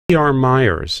R.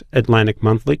 Myers, Atlantic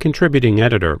Monthly contributing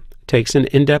editor, takes an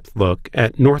in-depth look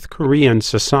at North Korean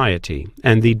society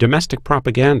and the domestic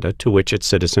propaganda to which its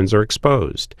citizens are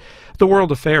exposed. The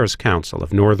World Affairs Council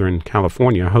of Northern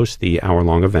California hosts the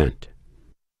hour-long event.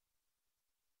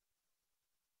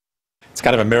 It's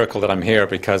kind of a miracle that I'm here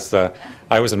because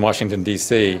I was in Washington,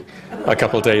 D.C. a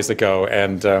couple days ago,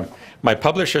 and my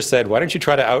publisher said, why don't you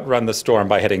try to outrun the storm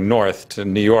by heading north to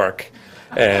New York?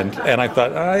 And I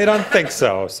thought, I don't think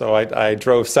so. So I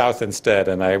drove south instead,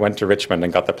 and I went to Richmond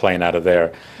and got the plane out of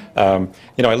there. I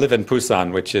live in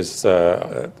Busan, which is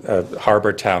a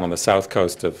harbor town on the south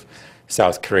coast of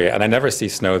South Korea, and I never see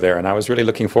snow there, and I was really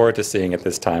looking forward to seeing it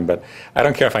this time, but I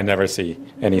don't care if I never see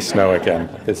any snow again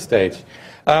at this stage.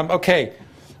 Okay,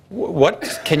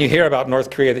 what can you hear about North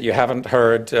Korea that you haven't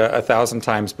heard 1,000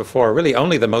 times before? Really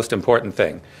only the most important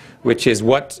thing, which is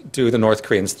what do the North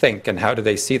Koreans think and how do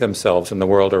they see themselves in the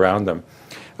world around them?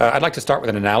 I'd like to start with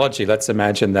an analogy. Let's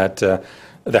imagine that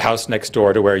the house next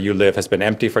door to where you live has been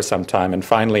empty for some time, and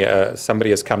finally somebody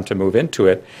has come to move into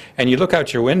it, and you look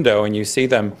out your window and you see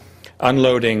them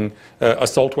unloading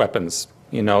assault weapons,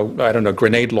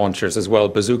 grenade launchers as well,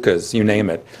 bazookas, you name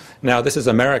it. Now, this is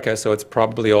America, so it's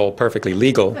probably all perfectly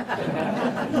legal.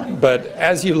 But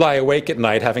as you lie awake at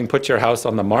night, having put your house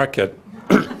on the market,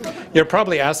 you're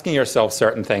probably asking yourself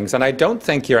certain things, and I don't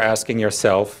think you're asking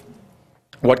yourself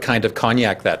what kind of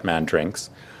cognac that man drinks,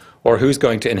 or who's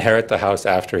going to inherit the house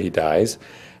after he dies.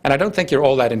 And I don't think you're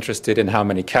all that interested in how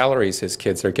many calories his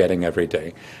kids are getting every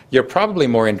day. You're probably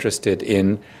more interested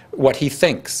in what he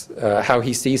thinks, how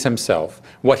he sees himself,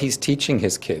 what he's teaching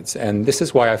his kids. And this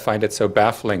is why I find it so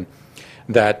baffling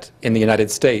that in the United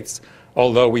States,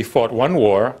 although we fought one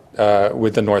war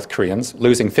with the North Koreans,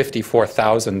 losing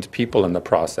 54,000 people in the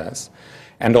process,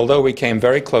 and although we came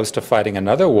very close to fighting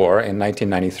another war in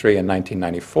 1993 and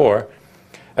 1994,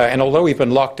 and although we've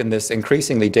been locked in this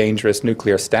increasingly dangerous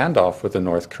nuclear standoff with the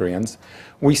North Koreans,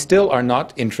 we still are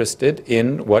not interested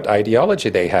in what ideology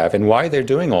they have and why they're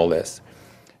doing all this.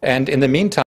 And in the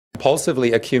meantime,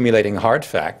 impulsively accumulating hard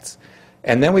facts,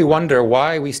 and then we wonder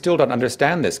why we still don't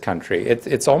understand this country.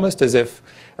 It's almost as if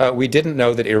we didn't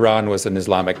know that Iran was an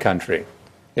Islamic country.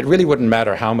 It really wouldn't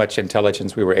matter how much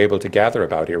intelligence we were able to gather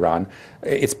about Iran.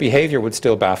 Its behavior would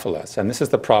still baffle us. And this is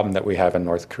the problem that we have in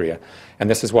North Korea. And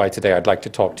this is why today I'd like to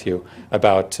talk to you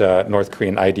about North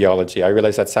Korean ideology. I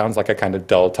realize that sounds like a kind of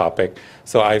dull topic.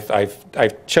 So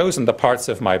I've chosen the parts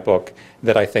of my book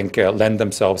that I think lend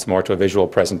themselves more to a visual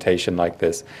presentation like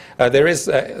this. There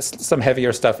is some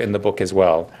heavier stuff in the book as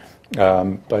well.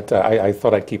 But I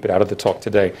thought I'd keep it out of the talk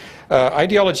today.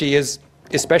 Ideology is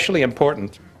especially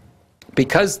important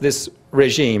because this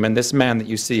regime and this man that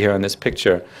you see here in this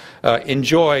picture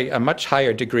enjoy a much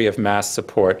higher degree of mass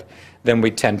support than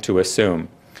we tend to assume.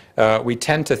 We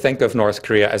tend to think of North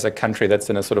Korea as a country that's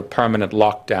in a sort of permanent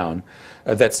lockdown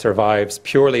that survives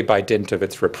purely by dint of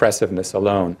its repressiveness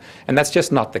alone. And that's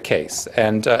just not the case.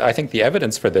 And I think the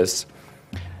evidence for this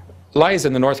lies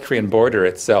in the North Korean border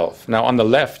itself. Now, on the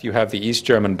left, you have the East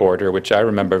German border, which I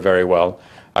remember very well.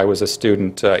 I was a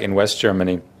student in West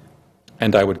Germany,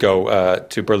 and I would go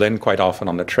to Berlin quite often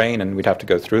on the train, and we'd have to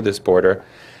go through this border.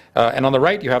 And on the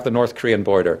right, you have the North Korean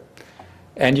border.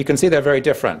 And you can see they're very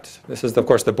different. This is, of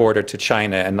course, the border to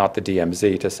China and not the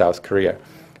DMZ to South Korea.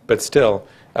 But still,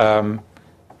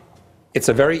 it's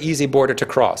a very easy border to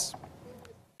cross.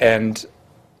 And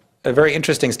a very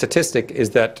interesting statistic is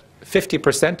that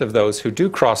 50% of those who do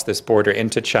cross this border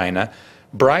into China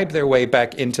bribe their way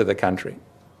back into the country.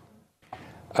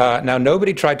 Now,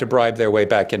 nobody tried to bribe their way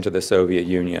back into the Soviet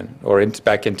Union or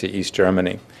back into East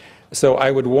Germany. So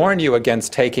I would warn you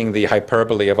against taking the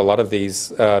hyperbole of a lot of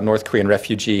these North Korean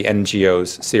refugee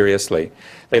NGOs seriously.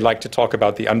 They like to talk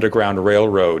about the Underground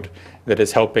Railroad that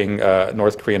is helping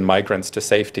North Korean migrants to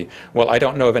safety. Well, I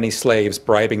don't know of any slaves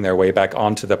bribing their way back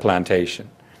onto the plantation.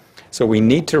 So we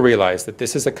need to realize that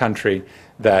this is a country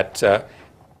that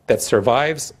that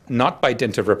survives not by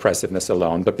dint of repressiveness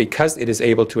alone, but because it is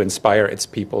able to inspire its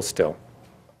people still.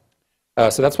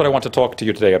 So that's what I want to talk to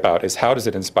you today about, is how does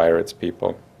it inspire its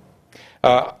people?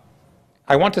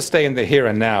 I want to stay in the here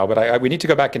and now, but we need to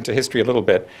go back into history a little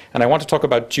bit, and I want to talk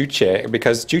about Juche,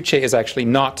 because Juche is actually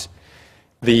not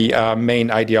the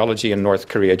main ideology in North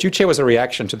Korea. Juche was a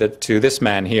reaction to this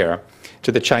man here,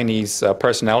 to the Chinese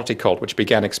personality cult, which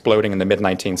began exploding in the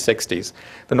mid-1960s.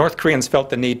 The North Koreans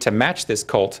felt the need to match this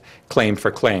cult claim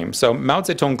for claim. So Mao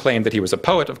Zedong claimed that he was a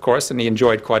poet, of course, and he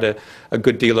enjoyed quite a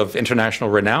good deal of international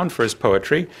renown for his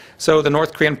poetry. So the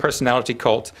North Korean personality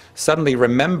cult suddenly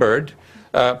remembered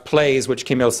plays which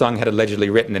Kim Il-sung had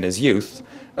allegedly written in his youth,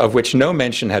 of which no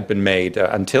mention had been made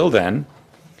until then.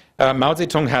 Mao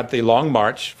Zedong had the Long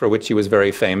March, for which he was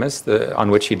very famous,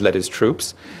 on which he'd led his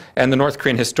troops. And the North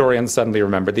Korean historians suddenly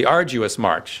remembered the arduous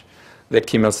march that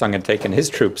Kim Il-sung had taken his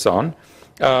troops on.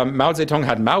 Mao Zedong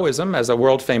had Maoism as a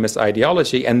world-famous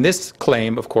ideology, and this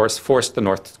claim, of course, forced the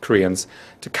North Koreans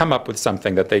to come up with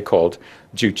something that they called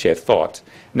Juche thought.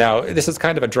 Now, this is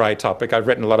kind of a dry topic. I've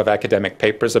written a lot of academic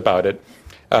papers about it,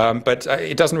 but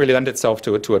it doesn't really lend itself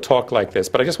to a talk like this.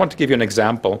 But I just want to give you an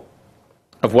example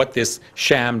of what this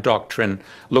sham doctrine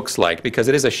looks like, because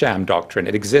it is a sham doctrine.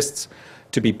 It exists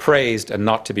to be praised and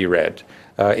not to be read.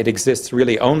 It exists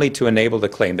really only to enable the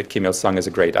claim that Kim Il-sung is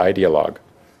a great ideologue.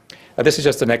 This is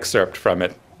just an excerpt from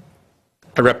it,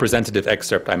 a representative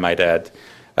excerpt, I might add.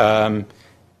 Now,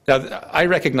 I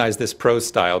recognize this prose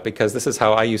style because this is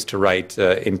how I used to write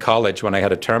in college when I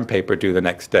had a term paper due the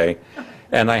next day.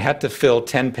 And I had to fill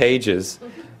 10 pages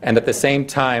and at the same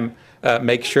time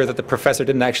make sure that the professor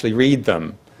didn't actually read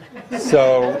them.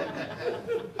 So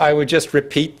I would just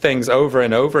repeat things over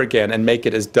and over again and make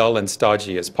it as dull and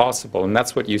stodgy as possible. And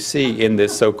that's what you see in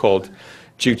this so-called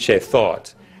Juche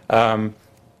thought.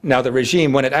 Now, the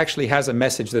regime, when it actually has a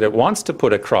message that it wants to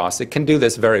put across, it can do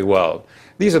this very well.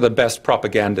 These are the best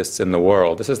propagandists in the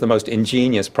world. This is the most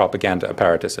ingenious propaganda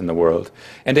apparatus in the world.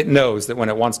 And it knows that when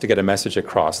it wants to get a message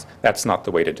across, that's not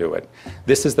the way to do it.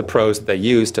 This is the prose that they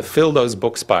use to fill those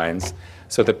book spines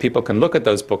so that people can look at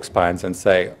those book spines and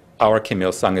say, our Kim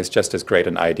Il-sung is just as great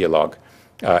an ideologue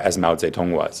as Mao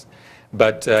Zedong was.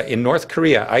 But in North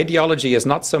Korea, ideology is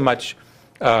not so much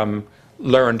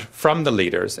learned from the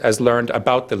leaders as learned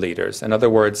about the leaders. In other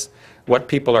words, what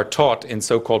people are taught in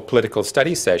so-called political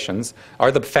study sessions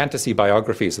are the fantasy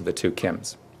biographies of the two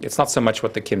Kims. It's not so much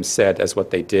what the Kims said as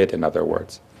what they did, in other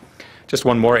words. Just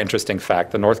one more interesting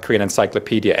fact, the North Korean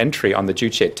Encyclopedia entry on the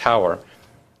Juche Tower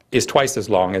is twice as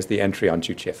long as the entry on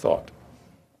Juche thought.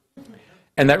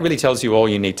 And that really tells you all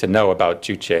you need to know about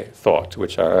Juche thought,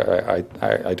 which I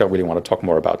don't really want to talk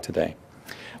more about today.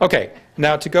 Okay,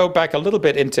 now to go back a little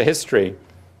bit into history,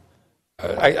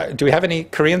 do we have any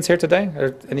Koreans here today?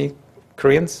 Any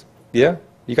Koreans? Yeah?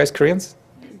 You guys Koreans?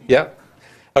 Yeah?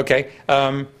 Okay.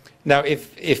 Now,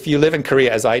 if you live in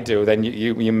Korea, as I do, then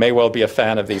you may well be a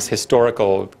fan of these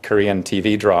historical Korean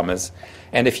TV dramas.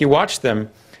 And if you watch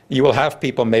them, you will have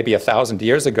people maybe 1,000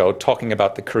 years ago talking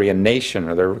about the Korean nation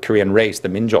or the Korean race, the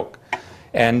Minjok.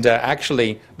 And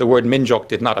actually, the word Minjok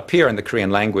did not appear in the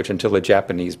Korean language until the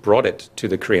Japanese brought it to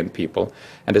the Korean people.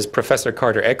 And as Professor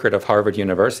Carter Eckert of Harvard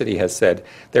University has said,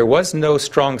 there was no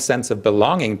strong sense of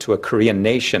belonging to a Korean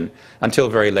nation until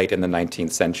very late in the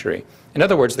 19th century. In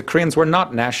other words, the Koreans were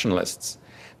not nationalists.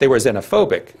 They were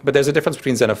xenophobic, but there's a difference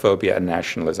between xenophobia and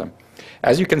nationalism.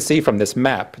 As you can see from this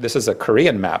map, this is a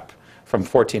Korean map from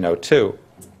 1402.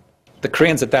 The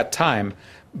Koreans at that time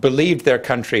believed their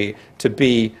country to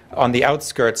be on the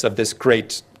outskirts of this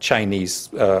great Chinese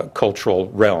cultural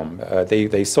realm.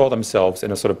 They saw themselves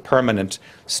in a sort of permanent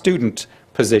student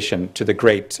position to the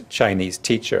great Chinese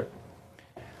teacher.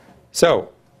 So,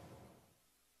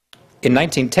 in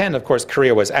 1910, of course,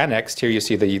 Korea was annexed. Here you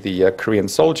see the Korean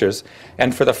soldiers.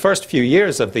 And for the first few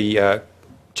years of the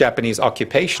Japanese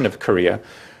occupation of Korea,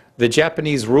 the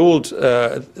Japanese ruled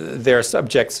their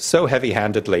subjects so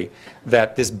heavy-handedly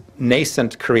that this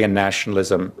nascent Korean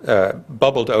nationalism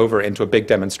bubbled over into a big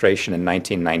demonstration in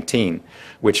 1919,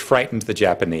 which frightened the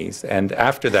Japanese. And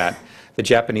after that, the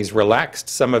Japanese relaxed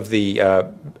some of the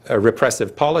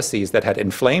repressive policies that had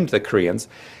inflamed the Koreans,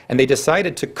 and they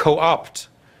decided to co-opt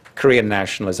Korean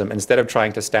nationalism instead of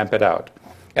trying to stamp it out.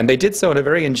 And they did so in a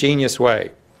very ingenious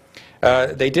way.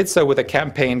 They did so with a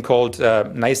campaign called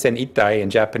Naisen Ittai in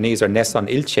Japanese, or Neson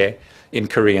Ilche in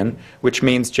Korean, which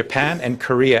means Japan and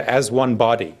Korea as one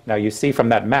body. Now you see from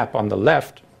that map on the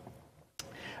left,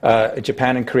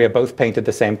 Japan and Korea both painted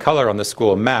the same color on the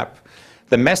school map.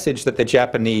 The message that the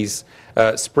Japanese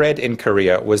spread in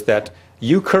Korea was that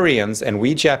you Koreans and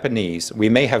we Japanese, we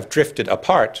may have drifted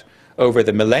apart over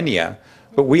the millennia,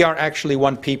 but we are actually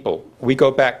one people. We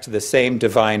go back to the same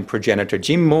divine progenitor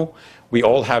Jimmu. We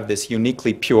all have this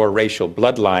uniquely pure racial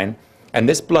bloodline, and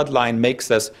this bloodline makes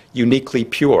us uniquely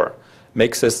pure,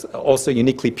 makes us also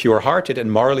uniquely pure-hearted and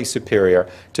morally superior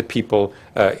to people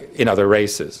in other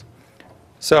races.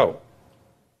 So,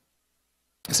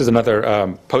 this is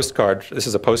another postcard. This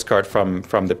is a postcard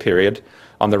from the period.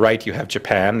 On the right you have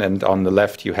Japan, and on the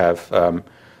left you have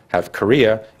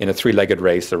Korea in a three-legged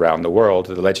race around the world.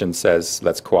 The legend says,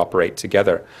 let's cooperate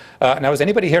together. Now, is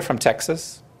anybody here from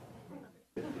Texas?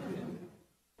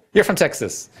 You're from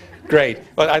Texas. Great.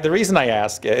 Well, the reason I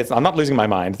ask, I'm not losing my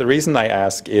mind. The reason I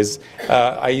ask is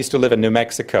I used to live in New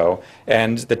Mexico,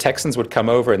 and the Texans would come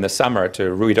over in the summer to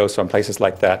Ruidoso and places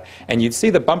like that, and you'd see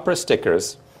the bumper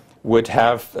stickers would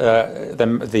have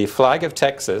the flag of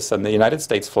Texas and the United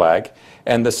States flag,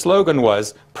 and the slogan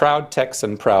was, "Proud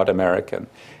Texan, Proud American."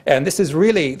 And this is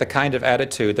really the kind of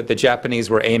attitude that the Japanese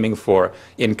were aiming for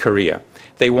in Korea.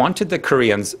 They wanted the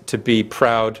Koreans to be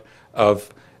proud of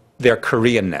their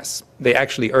Koreanness. They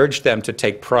actually urged them to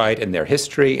take pride in their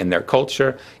history, in their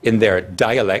culture, in their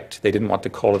dialect. They didn't want to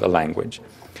call it a language.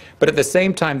 But at the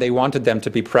same time, they wanted them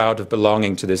to be proud of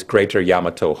belonging to this greater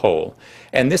Yamato whole.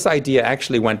 And this idea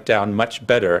actually went down much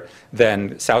better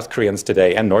than South Koreans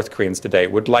today and North Koreans today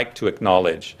would like to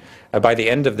acknowledge. By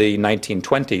the end of the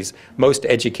 1920s, most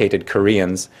educated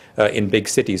Koreans in big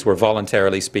cities were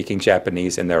voluntarily speaking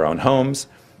Japanese in their own homes.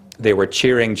 They were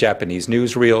cheering Japanese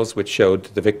newsreels, which showed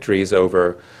the victories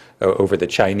over the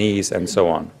Chinese and so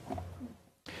on.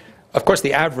 Of course,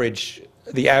 the average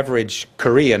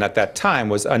Korean at that time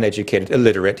was uneducated,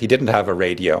 illiterate. He didn't have a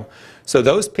radio. So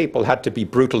those people had to be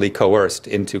brutally coerced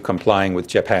into complying with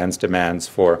Japan's demands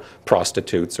for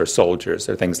prostitutes or soldiers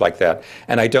or things like that.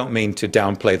 And I don't mean to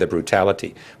downplay the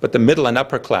brutality, but the middle and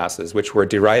upper classes, which were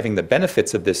deriving the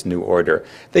benefits of this new order,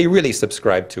 they really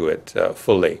subscribed to it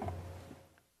fully.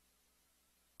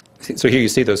 So here you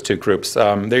see those two groups.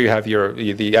 There you have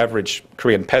the average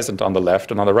Korean peasant on the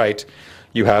left, and on the right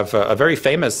you have a very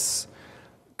famous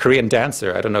Korean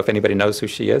dancer. I don't know if anybody knows who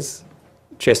she is.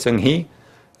 Choi Seung-hee,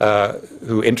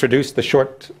 who introduced the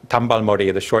short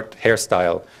tambalmori, the short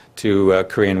hairstyle, to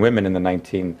Korean women in the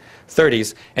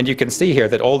 1930s. And you can see here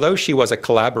that although she was a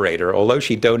collaborator, although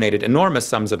she donated enormous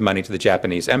sums of money to the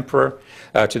Japanese emperor,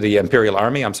 to the Imperial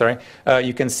Army,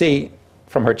 you can see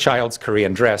from her child's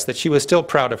Korean dress that she was still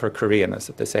proud of her Koreanness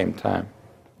at the same time.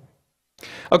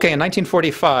 Okay, in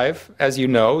 1945, as you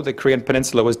know, the Korean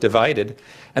peninsula was divided,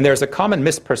 and there's a common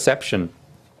misperception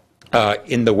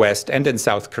in the West and in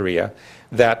South Korea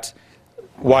that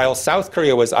while South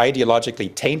Korea was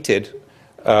ideologically tainted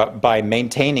by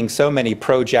maintaining so many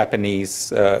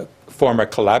pro-Japanese former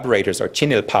collaborators, or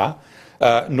친일파,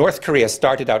 North Korea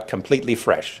started out completely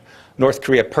fresh. North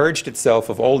Korea purged itself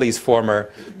of all these former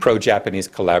pro-Japanese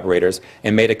collaborators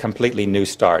and made a completely new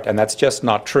start, and that's just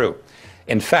not true.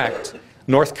 In fact,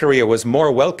 North Korea was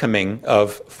more welcoming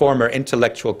of former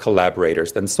intellectual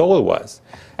collaborators than Seoul was.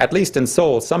 At least in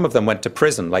Seoul, some of them went to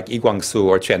prison, like Lee Kwang-soo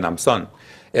or Choi Nam-sun.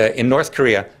 In North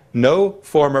Korea, no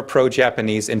former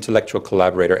pro-Japanese intellectual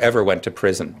collaborator ever went to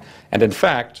prison. And in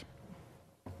fact,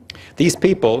 these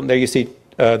people, there you see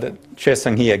Choi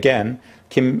Seung-hee again,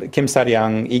 Kim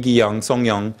Sa-ryang, Lee Gi-young, Song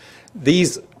Young,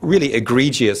 these really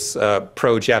egregious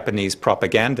pro-Japanese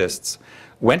propagandists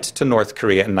went to North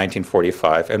Korea in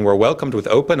 1945 and were welcomed with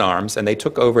open arms, and they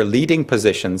took over leading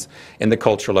positions in the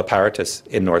cultural apparatus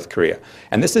in North Korea.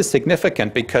 And this is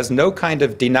significant because no kind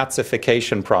of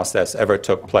denazification process ever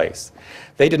took place.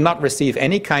 They did not receive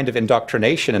any kind of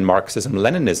indoctrination in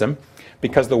Marxism-Leninism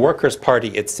because the Workers' Party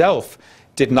itself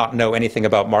did not know anything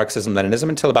about Marxism-Leninism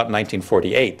until about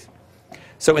 1948.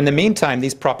 So in the meantime,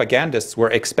 these propagandists were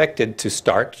expected to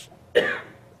start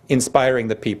inspiring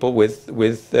the people with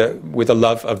a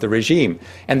love of the regime.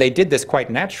 And they did this quite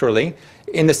naturally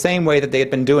in the same way that they had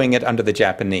been doing it under the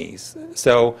Japanese.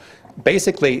 So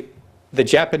basically, the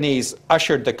Japanese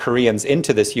ushered the Koreans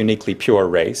into this uniquely pure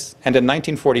race, and in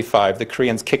 1945, the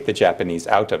Koreans kicked the Japanese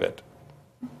out of it,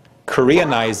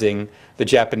 Koreanizing the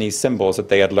Japanese symbols that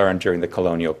they had learned during the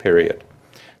colonial period.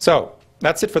 So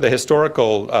that's it for the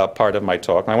historical part of my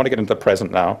talk. And I want to get into the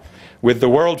present now with the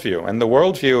worldview. And the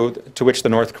worldview to which the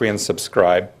North Koreans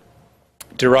subscribe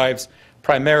derives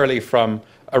primarily from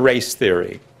a race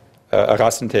theory, a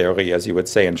Rassentheorie, as you would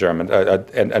say in German,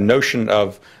 a notion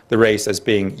of the race as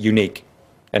being unique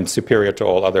and superior to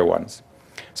all other ones.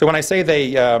 So when I say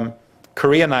they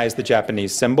Koreanized the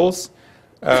Japanese symbols,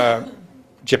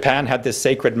 Japan had this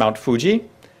sacred Mount Fuji,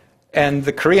 and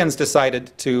the Koreans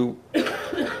decided to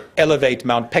elevate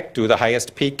Mount Paektu, the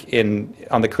highest peak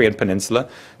on the Korean peninsula,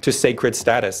 to sacred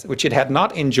status, which it had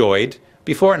not enjoyed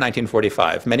before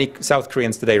 1945. Many South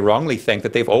Koreans today wrongly think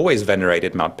that they've always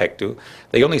venerated Mount Paektu.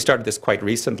 They only started this quite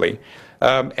recently.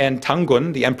 And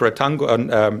Tangun, the Emperor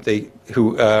Tangun,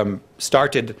 who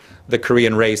started the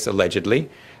Korean race allegedly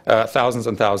thousands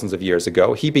and thousands of years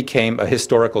ago, he became a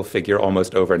historical figure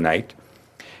almost overnight.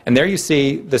 And there you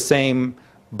see the same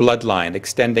bloodline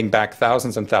extending back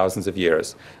thousands and thousands of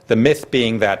years. The myth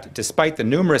being that despite the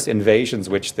numerous invasions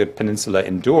which the peninsula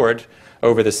endured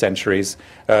over the centuries,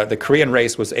 the Korean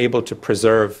race was able to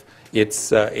preserve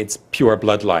its pure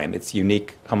bloodline, its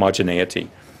unique homogeneity.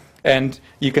 And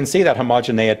you can see that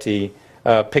homogeneity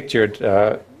pictured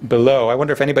below. I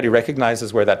wonder if anybody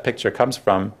recognizes where that picture comes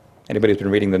from. Anybody who's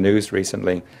been reading the news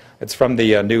recently. It's from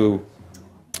the new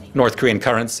North Korean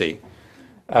currency.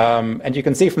 And you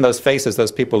can see from those faces,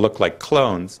 those people look like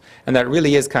clones. And that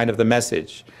really is kind of the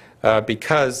message.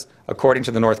 Because, according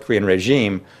to the North Korean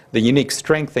regime, the unique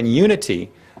strength and unity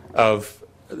of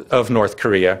North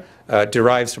Korea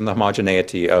derives from the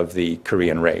homogeneity of the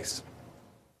Korean race.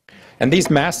 And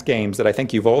these mass games that I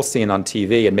think you've all seen on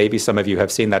TV, and maybe some of you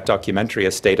have seen that documentary,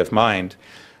 A State of Mind,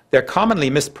 they're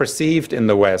commonly misperceived in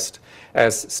the West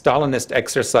as Stalinist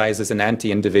exercises in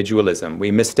anti-individualism. We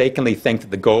mistakenly think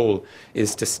that the goal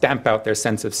is to stamp out their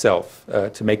sense of self,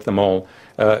 to make them all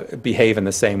behave in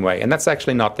the same way. And that's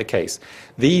actually not the case.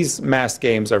 These mass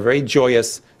games are very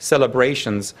joyous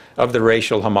celebrations of the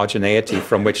racial homogeneity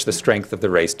from which the strength of the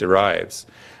race derives.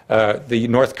 The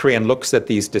North Korean looks at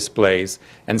these displays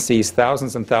and sees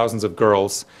thousands and thousands of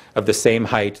girls of the same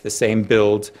height, the same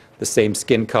build, the same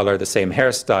skin color, the same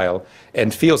hairstyle,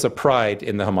 and feels a pride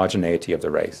in the homogeneity of the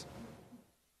race.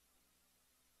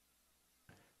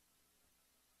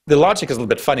 The logic is a little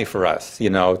bit funny for us, you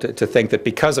know, to think that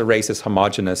because a race is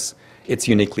homogeneous, it's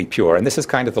uniquely pure. And this is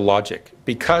kind of the logic.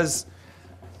 Because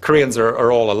Koreans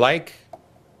are all alike,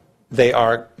 they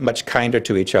are much kinder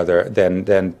to each other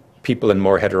than people in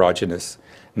more heterogeneous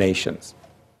nations.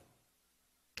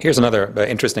 Here's another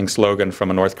interesting slogan from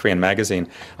a North Korean magazine.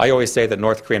 I always say that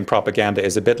North Korean propaganda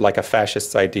is a bit like a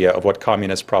fascist's idea of what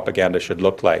communist propaganda should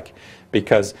look like,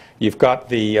 because you've got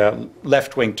the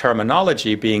left-wing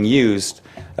terminology being used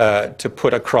to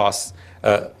put across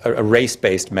a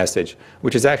race-based message,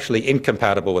 which is actually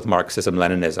incompatible with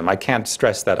Marxism-Leninism. I can't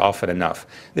stress that often enough.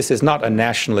 This is not a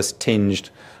nationalist-tinged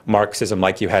Marxism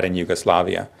like you had in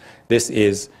Yugoslavia. This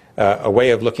is a way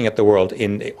of looking at the world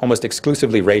in almost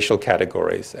exclusively racial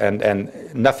categories, and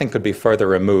nothing could be further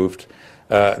removed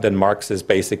than Marx's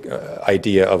basic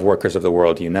idea of workers of the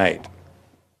world unite.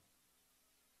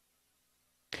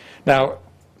 Now,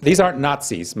 these aren't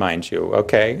Nazis, mind you,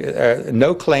 okay?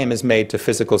 No claim is made to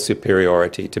physical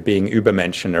superiority, to being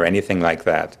Übermenschen or anything like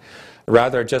that.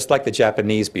 Rather, just like the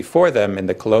Japanese before them in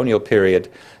the colonial period,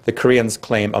 the Koreans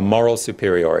claim a moral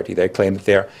superiority. They claim that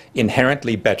they're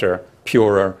inherently better,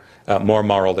 purer, more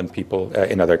moral than people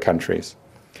in other countries.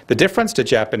 The difference to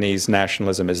Japanese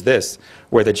nationalism is this,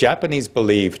 where the Japanese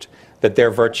believed that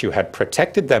their virtue had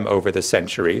protected them over the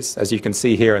centuries, as you can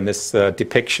see here in this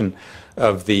depiction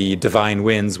of the divine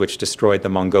winds which destroyed the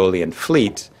Mongolian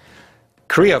fleet.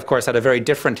 Korea, of course, had a very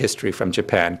different history from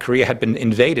Japan. Korea had been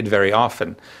invaded very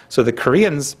often. So the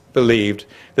Koreans believed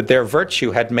that their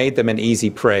virtue had made them an easy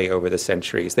prey over the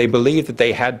centuries. They believed that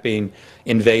they had been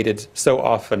invaded so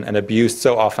often and abused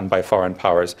so often by foreign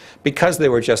powers because they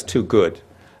were just too good,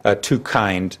 too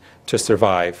kind to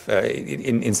survive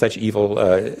in such evil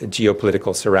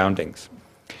geopolitical surroundings.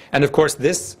 And of course,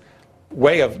 this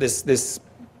way of this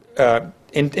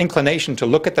inclination to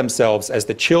look at themselves as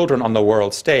the children on the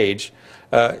world stage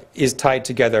is tied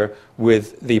together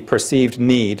with the perceived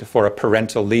need for a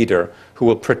parental leader who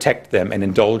will protect them and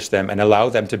indulge them and allow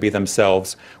them to be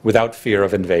themselves without fear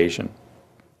of invasion.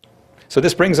 So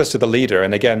this brings us to the leader.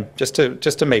 And again, just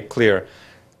to make clear,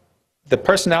 the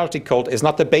personality cult is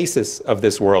not the basis of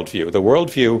this worldview. The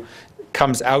worldview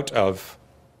comes out of,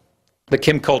 the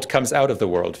Kim cult comes out of the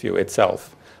worldview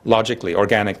itself, logically,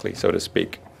 organically, so to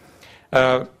speak.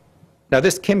 Now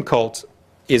this Kim cult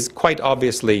is quite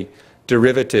obviously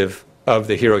derivative of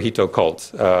the Hirohito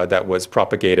cult that was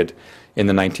propagated in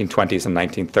the 1920s and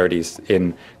 1930s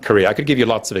in Korea. I could give you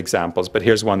lots of examples, but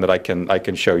here's one that I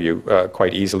can show you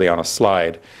quite easily on a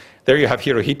slide. There you have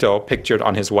Hirohito pictured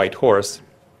on his white horse,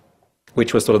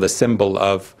 which was sort of the symbol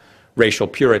of racial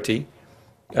purity,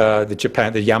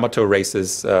 the Yamato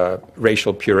race's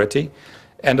racial purity.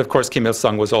 And of course, Kim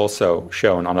Il-sung was also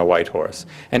shown on a white horse.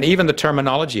 And even the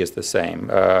terminology is the same.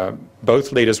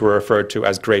 Both leaders were referred to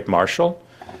as Great Marshal.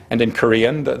 And in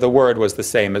Korean, the word was the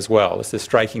same as well. This is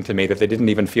striking to me that they didn't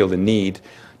even feel the need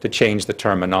to change the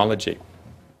terminology.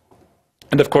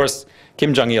 And of course,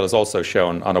 Kim Jong-il is also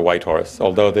shown on a white horse,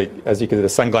 although, as you can see, the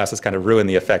sunglasses kind of ruin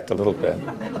the effect a little bit.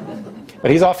 But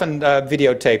he's often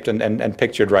videotaped and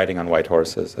pictured riding on white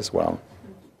horses as well.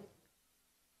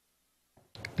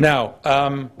 Now,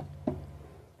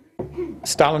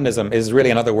 Stalinism is really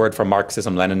another word for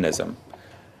Marxism-Leninism.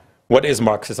 What is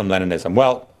Marxism-Leninism?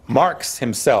 Well, Marx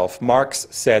himself, Marx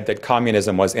said that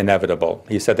communism was inevitable.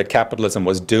 He said that capitalism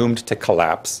was doomed to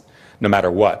collapse no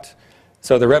matter what.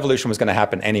 So the revolution was going to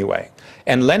happen anyway.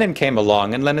 And Lenin came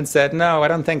along and Lenin said, no, I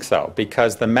don't think so,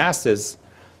 because the masses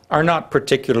are not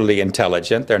particularly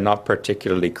intelligent. They're not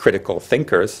particularly critical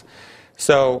thinkers.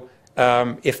 So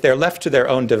if they're left to their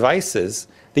own devices,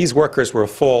 these workers will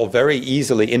fall very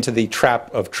easily into the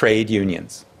trap of trade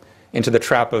unions. into the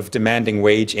trap of demanding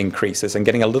wage increases and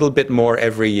getting a little bit more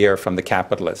every year from the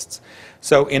capitalists.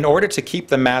 So in order to keep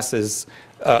the masses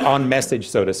on message,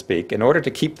 so to speak, in order to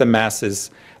keep the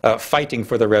masses fighting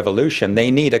for the revolution,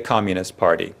 they need a communist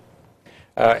party.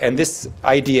 And this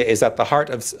idea is at the heart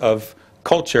of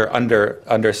culture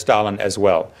under Stalin as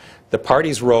well. The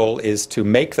party's role is to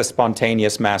make the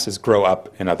spontaneous masses grow up,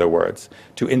 in other words,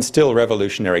 to instill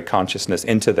revolutionary consciousness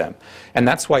into them. And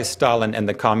that's why Stalin and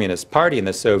the Communist Party in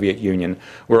the Soviet Union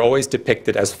were always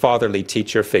depicted as fatherly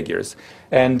teacher figures.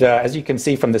 And as you can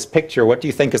see from this picture, what do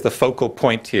you think is the focal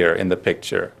point here in the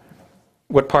picture?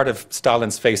 What part of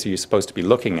Stalin's face are you supposed to be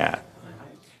looking at?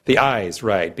 The eyes,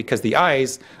 right, because the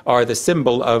eyes are the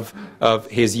symbol of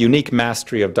his unique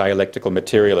mastery of dialectical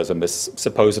materialism, this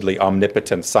supposedly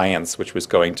omnipotent science which was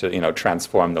going to,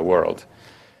 transform the world.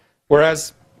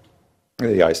 Whereas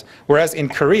in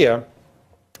Korea,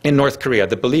 in North Korea,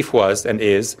 the belief was and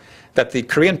is that the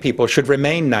Korean people should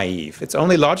remain naive. It's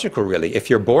only logical, really. If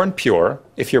you're born pure,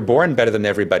 if you're born better than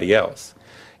everybody else,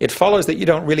 it follows that you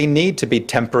don't really need to be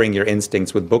tempering your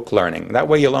instincts with book learning. That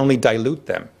way you'll only dilute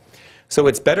them. So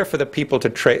it's better for the people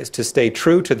to stay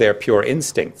true to their pure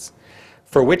instincts,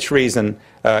 for which reason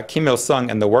Kim Il-sung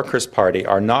and the Workers' Party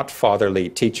are not fatherly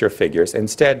teacher figures.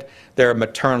 Instead, they're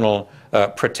maternal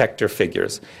protector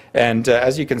figures. And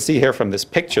as you can see here from this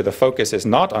picture, the focus is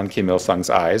not on Kim Il-sung's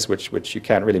eyes, which you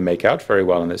can't really make out very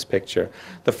well in this picture.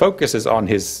 The focus is on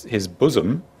his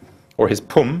bosom, or his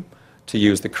pum, to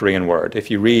use the Korean word. If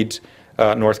you read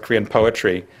North Korean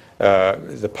poetry,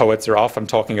 the poets are often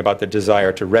talking about the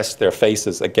desire to rest their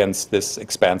faces against this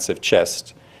expansive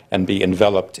chest and be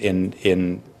enveloped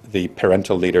in the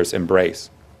parental leader's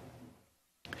embrace.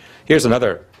 Here's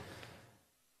another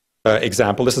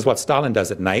example. This is what Stalin does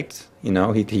at night.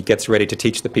 He gets ready to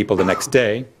teach the people the next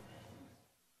day.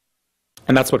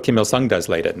 And that's what Kim Il-sung does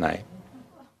late at night.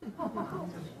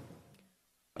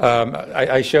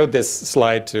 I showed this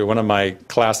slide to one of my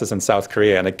classes in South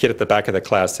Korea, and a kid at the back of the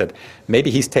class said, maybe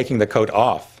he's taking the coat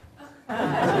off.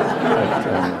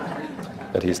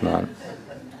 But he's not.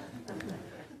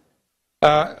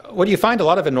 What you find a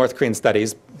lot of in North Korean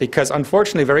studies, because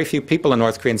unfortunately very few people in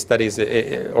North Korean studies,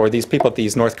 or these people at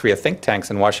these North Korea think tanks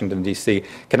in Washington, D.C.,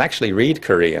 can actually read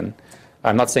Korean.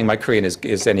 I'm not saying my Korean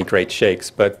is any great shakes,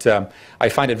 but I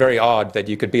find it very odd that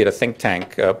you could be at a think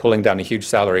tank pulling down a huge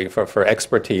salary for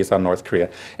expertise on North Korea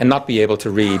and not be able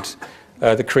to read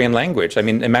the Korean language. I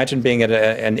mean, imagine being at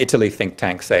an Italy think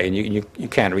tank, say, and you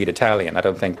can't read Italian. I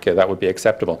don't think that would be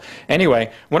acceptable.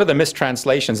 Anyway, one of the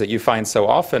mistranslations that you find so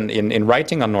often in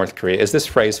writing on North Korea is this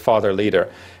phrase, father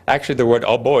leader. Actually, the word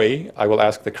oboy, I will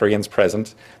ask the Koreans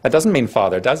present, that doesn't mean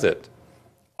father, does it?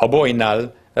 Oboy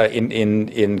nal.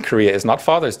 In Korea is not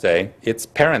Father's Day, it's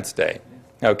Parents' Day.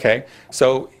 Okay?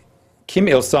 So Kim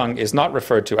Il-sung is not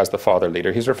referred to as the father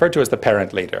leader, he's referred to as the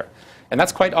parent leader. And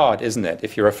that's quite odd, isn't it?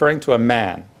 If you're referring to a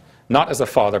man, not as a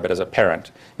father but as a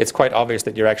parent, it's quite obvious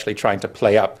that you're actually trying to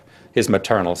play up his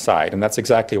maternal side. And that's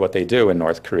exactly what they do in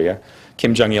North Korea.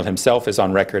 Kim Jong-il himself is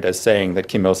on record as saying that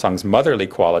Kim Il-sung's motherly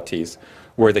qualities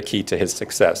were the key to his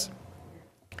success.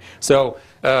 So,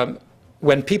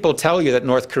 when people tell you that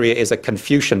North Korea is a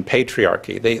Confucian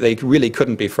patriarchy, they really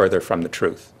couldn't be further from the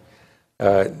truth.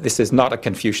 This is not a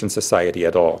Confucian society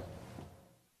at all.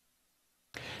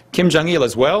 Kim Jong-il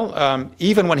as well,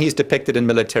 even when he's depicted in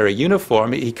military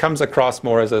uniform, he comes across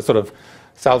more as a sort of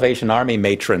Salvation Army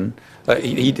matron.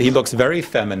 He looks very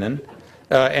feminine.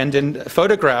 And in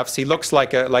photographs, he looks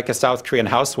like a South Korean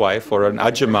housewife or an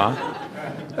ajumma.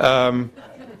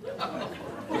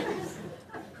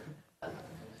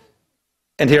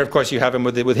 And here, of course, you have him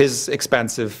with his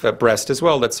expansive breast as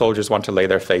well that soldiers want to lay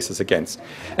their faces against.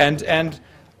 And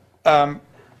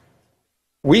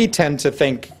we tend to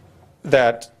think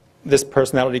that this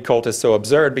personality cult is so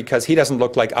absurd because he doesn't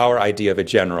look like our idea of a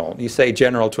general. You say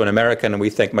general to an American and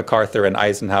we think MacArthur and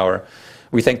Eisenhower.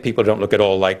 We think people don't look at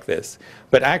all like this.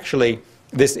 But actually,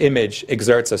 this image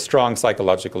exerts a strong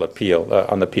psychological appeal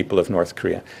on the people of North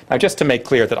Korea. Now, just to make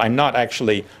clear that I'm not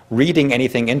actually reading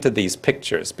anything into these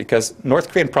pictures, because North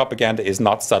Korean propaganda is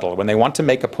not subtle. When they want to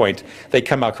make a point, they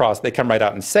come right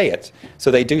out and say it.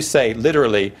 So they do say,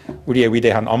 literally, 우리의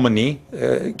위대한 어머니,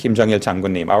 김정일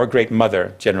장군님, our great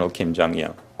mother, General Kim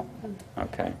Jong-il.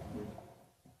 Okay.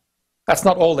 That's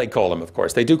not all they call him, of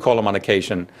course. They do call him on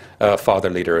occasion father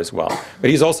leader as well. But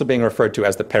he's also being referred to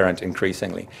as the parent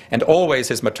increasingly. And always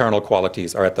his maternal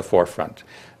qualities are at the forefront.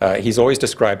 He's always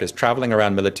described as traveling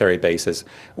around military bases,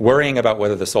 worrying about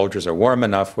whether the soldiers are warm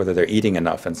enough, whether they're eating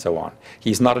enough, and so on.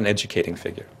 He's not an educating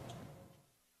figure.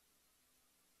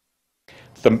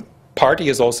 The party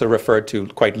is also referred to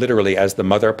quite literally as the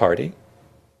mother party.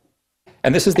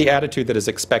 And this is the attitude that is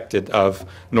expected of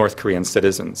North Korean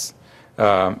citizens.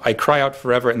 I cry out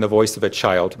forever in the voice of a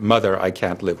child, "Mother, I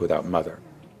can't live without mother."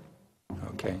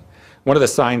 Okay. One of the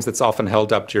signs that's often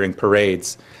held up during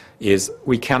parades is,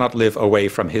 "We cannot live away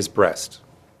from his breast,"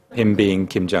 him being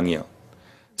Kim Jong-il.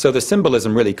 So the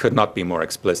symbolism really could not be more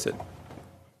explicit.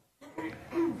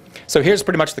 So here's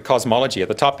pretty much the cosmology. At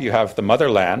the top you have the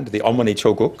motherland, the Omoni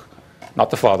Choguk, not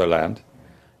the fatherland.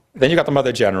 Then you got the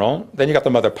mother general, then you got the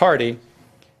mother party,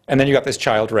 and then you got this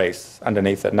child race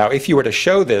underneath it. Now, if you were to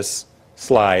show this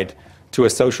slide to a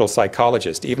social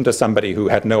psychologist, even to somebody who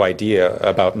had no idea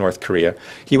about North Korea,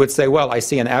 he would say, well, I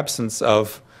see an absence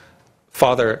of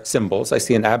father symbols, I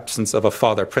see an absence of a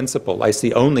father principle, I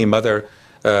see only mother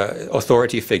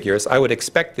authority figures. I would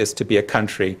expect this to be a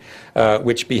country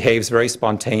which behaves very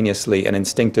spontaneously and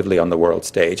instinctively on the world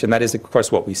stage. And that is, of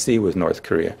course, what we see with North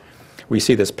Korea. We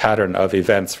see this pattern of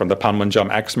events from the Panmunjom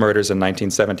axe murders in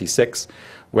 1976,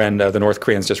 when the North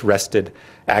Koreans just wrested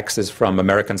axes from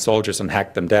American soldiers and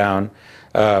hacked them down.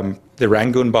 The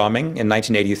Rangoon bombing in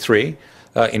 1983,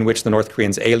 in which the North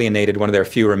Koreans alienated one of their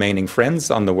few remaining friends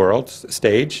on the world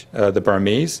stage, the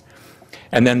Burmese.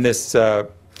 And then this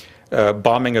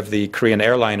bombing of the Korean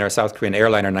airliner, South Korean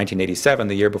airliner in 1987,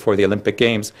 the year before the Olympic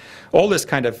Games. All this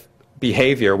kind of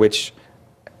behavior, which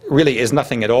really is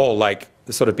nothing at all like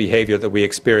the sort of behavior that we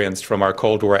experienced from our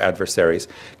Cold War adversaries,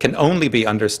 can only be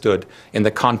understood in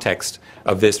the context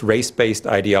of this race-based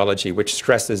ideology, which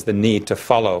stresses the need to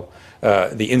follow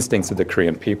the instincts of the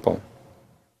Korean people.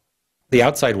 The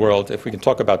outside world, if we can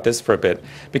talk about this for a bit,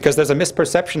 because there's a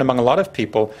misperception among a lot of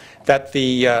people that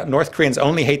the North Koreans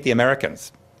only hate the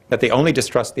Americans, that they only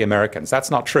distrust the Americans.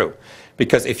 That's not true.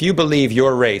 Because if you believe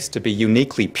your race to be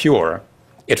uniquely pure,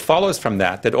 it follows from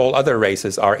that that all other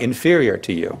races are inferior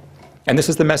to you. And this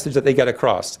is the message that they get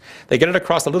across. They get it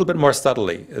across a little bit more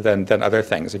subtly than other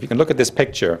things. If you can look at this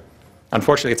picture,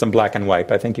 unfortunately it's in black and white,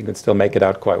 but I think you can still make it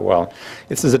out quite well.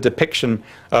 This is a depiction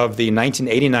of the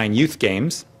 1989 Youth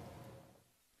Games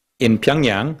in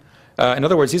Pyongyang. In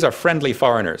other words, these are friendly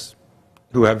foreigners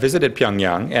who have visited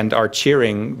Pyongyang and are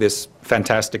cheering this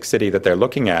fantastic city that they're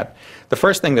looking at. The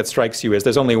first thing that strikes you is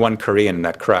there's only one Korean in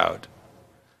that crowd,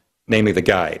 namely the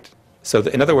guide. So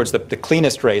in other words, the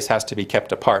cleanest race has to be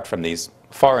kept apart from these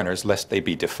foreigners lest they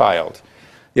be defiled.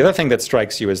 The other thing that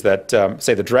strikes you is that,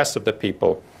 say, the dress of the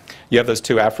people. You have those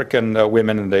two African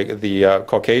women and the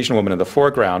Caucasian woman in the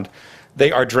foreground.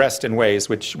 They are dressed in ways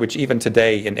which even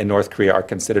today in North Korea are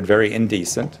considered very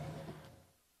indecent.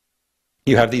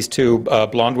 You have these two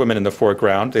blonde women in the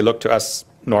foreground. They look to us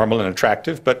normal and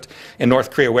attractive, but in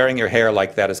North Korea, wearing your hair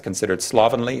like that is considered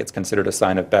slovenly. It's considered a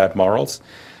sign of bad morals.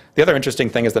 The other interesting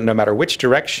thing is that no matter which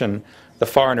direction the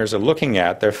foreigners are looking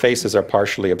at, their faces are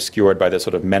partially obscured by this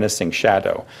sort of menacing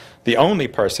shadow. The only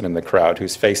person in the crowd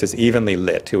whose face is evenly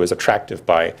lit, who is attractive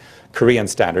by Korean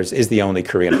standards, is the only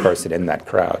Korean person in that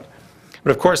crowd.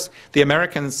 But of course, the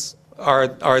Americans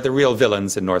are the real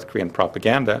villains in North Korean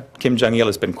propaganda. Kim Jong-il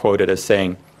has been quoted as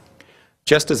saying,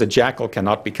 "Just as a jackal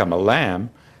cannot become a lamb,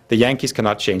 the Yankees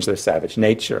cannot change their savage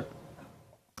nature."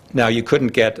 Now, you couldn't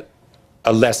get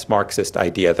a less Marxist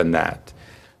idea than that.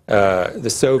 The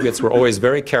Soviets were always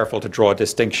very careful to draw a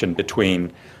distinction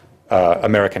between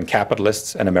American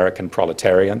capitalists and American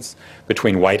proletarians,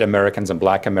 between white Americans and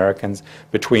black Americans,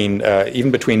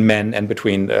 even between men and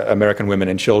between American women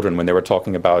and children when they were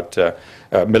talking about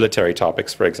military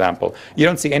topics, for example. You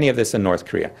don't see any of this in North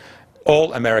Korea.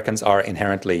 All Americans are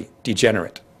inherently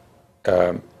degenerate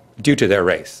due to their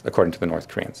race, according to the North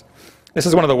Koreans. This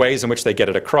is one of the ways in which they get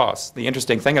it across. The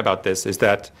interesting thing about this is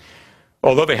that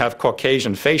although they have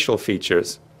Caucasian facial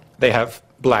features, they have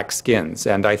black skins.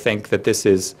 And I think that this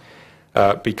is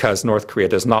because North Korea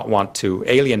does not want to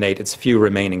alienate its few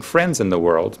remaining friends in the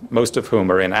world, most of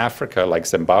whom are in Africa, like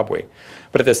Zimbabwe.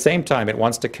 But at the same time, it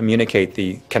wants to communicate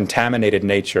the contaminated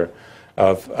nature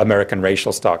of American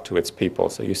racial stock to its people.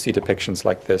 So you see depictions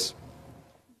like this.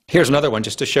 Here's another one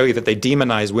just to show you that they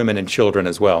demonize women and children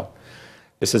as well.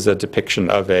 This is a depiction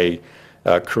of a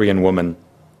Korean woman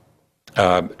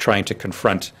trying to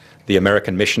confront the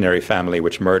American missionary family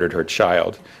which murdered her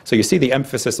child. So you see the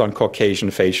emphasis on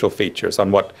Caucasian facial features,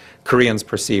 on what Koreans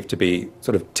perceive to be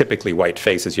sort of typically white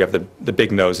faces. You have the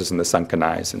big noses and the sunken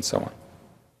eyes and so on.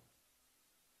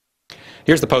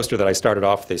 Here's the poster that I started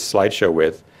off this slideshow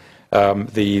with.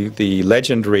 The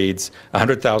legend reads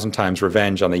 100,000 times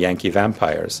revenge on the Yankee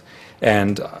vampires.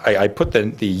 And I put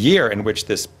the year in which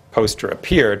this poster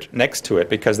appeared next to it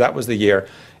because that was the year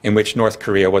in which North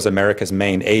Korea was America's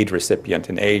main aid recipient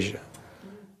in Asia.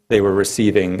 They were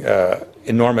receiving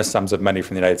enormous sums of money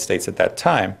from the United States at that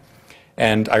time.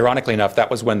 And ironically enough, that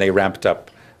was when they ramped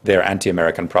up their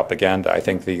anti-American propaganda. I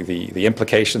think the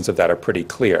implications of that are pretty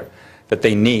clear, that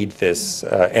they need this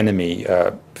enemy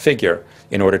figure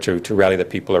in order to rally the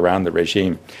people around the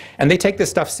regime. And they take this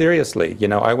stuff seriously. You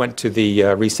know, I went to the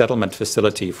resettlement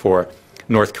facility for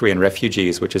North Korean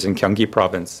refugees, which is in Gyeonggi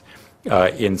province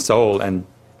in Seoul, and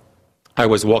I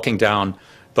was walking down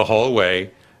the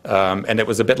hallway, and it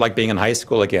was a bit like being in high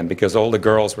school again, because all the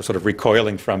girls were sort of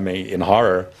recoiling from me in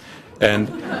horror. And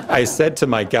I said to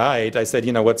my guide, I said,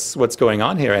 you know, what's going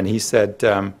on here? And he said,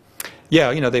 yeah,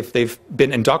 you know, they've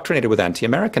been indoctrinated with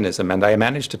anti-Americanism. And I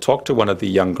managed to talk to one of the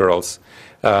young girls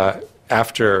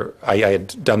after I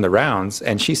had done the rounds,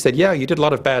 and she said, yeah, you did a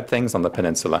lot of bad things on the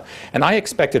peninsula. And I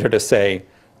expected her to say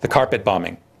the carpet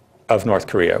bombing of North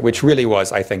Korea, which really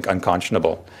was, I think,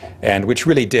 unconscionable, and which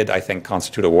really did, I think,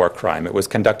 constitute a war crime. It was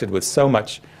conducted with so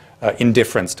much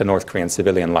indifference to North Korean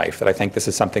civilian life that I think this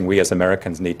is something we as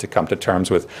Americans need to come to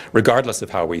terms with, regardless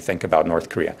of how we think about North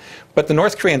Korea. But the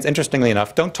North Koreans, interestingly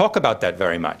enough, don't talk about that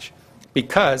very much,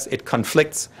 because it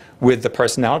conflicts with the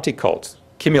personality cult.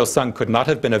 Kim Il-sung could not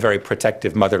have been a very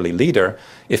protective, motherly leader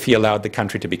if he allowed the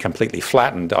country to be completely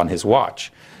flattened on his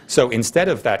watch. So instead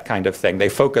of that kind of thing, they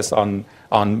focus on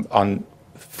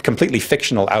completely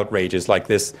fictional outrages like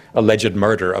this alleged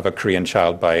murder of a Korean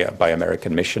child by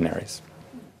American missionaries.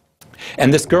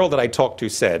 And this girl that I talked to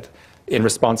said, in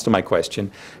response to my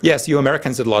question, yes, you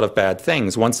Americans did a lot of bad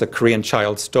things. Once a Korean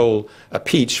child stole a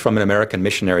peach from an American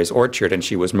missionary's orchard and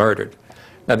she was murdered.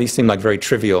 Now these seem like very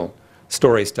trivial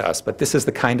stories to us, but this is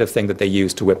the kind of thing that they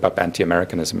use to whip up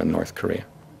anti-Americanism in North Korea.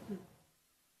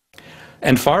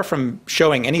 And far from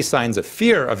showing any signs of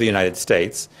fear of the United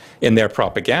States in their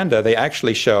propaganda, they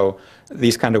actually show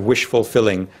these kind of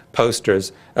wish-fulfilling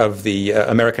posters of the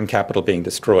American capital being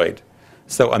destroyed.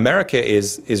 So America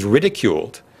is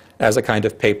ridiculed as a kind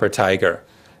of paper tiger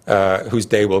whose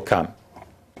day will come.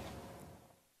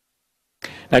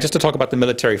 Now, just to talk about the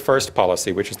military first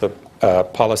policy, which is the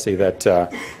policy that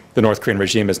the North Korean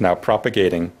regime is now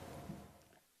propagating.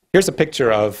 Here's a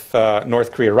picture of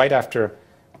North Korea right after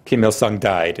Kim Il-sung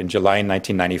died in July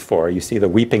 1994. You see the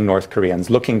weeping North Koreans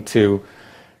looking to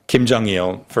Kim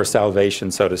Jong-il for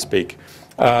salvation, so to speak.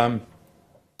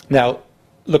 Now,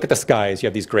 look at the skies. You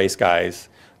have these gray skies,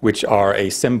 which are a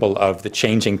symbol of the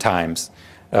changing times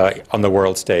on the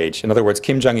world stage. In other words,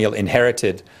 Kim Jong-il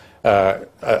inherited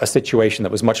a situation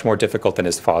that was much more difficult than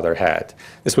his father had.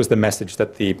 This was the message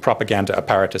that the propaganda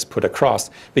apparatus put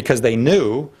across, because they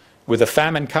knew, with a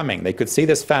famine coming, they could see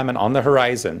this famine on the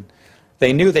horizon.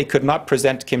 They knew they could not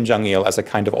present Kim Jong-il as a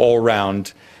kind of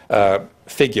all-round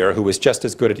figure who was just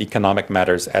as good at economic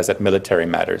matters as at military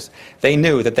matters. They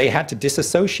knew that they had to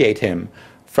disassociate him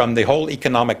from the whole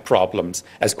economic problems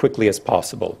as quickly as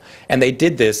possible. And they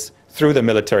did this through the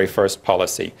military first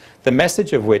policy, the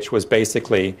message of which was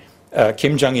basically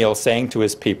Kim Jong-il saying to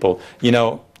his people, you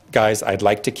know, guys, I'd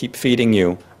like to keep feeding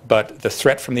you, but the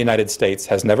threat from the United States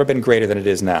has never been greater than it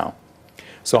is now.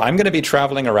 So I'm going to be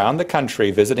traveling around the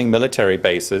country visiting military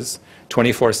bases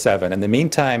 24/7. In the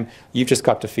meantime, you've just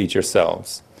got to feed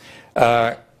yourselves.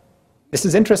 This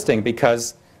is interesting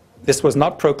because this was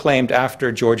not proclaimed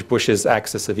after George Bush's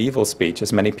Axis of Evil speech,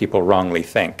 as many people wrongly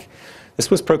think.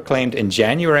 This was proclaimed in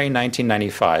January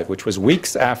 1995, which was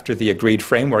weeks after the agreed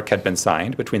framework had been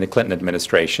signed between the Clinton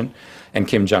administration and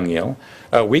Kim Jong-il,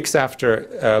 weeks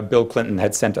after Bill Clinton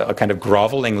had sent a kind of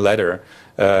groveling letter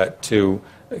to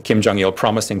Kim Jong-il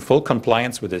promising full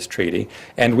compliance with this treaty,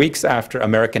 and weeks after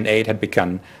American aid had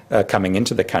begun coming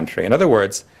into the country. In other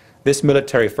words, this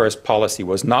military first policy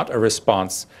was not a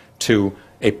response to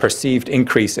a perceived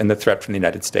increase in the threat from the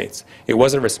United States. It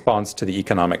was a response to the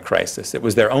economic crisis. It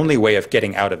was their only way of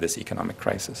getting out of this economic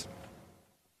crisis.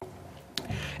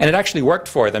 And it actually worked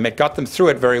for them. It got them through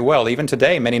it very well. Even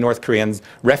today, many North Korean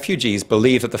refugees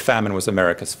believe that the famine was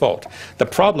America's fault. The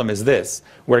problem is this,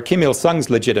 where Kim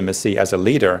Il-sung's legitimacy as a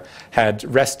leader had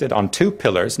rested on two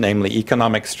pillars, namely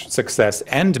economic success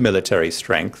and military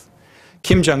strength,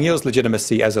 Kim Jong-il's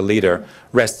legitimacy as a leader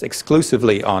rests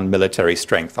exclusively on military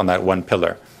strength, on that one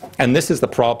pillar. And this is the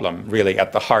problem, really,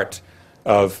 at the heart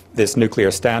of this nuclear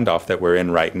standoff that we're in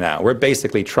right now. We're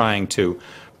basically trying to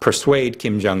persuade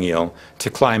Kim Jong-il to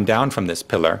climb down from this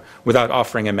pillar without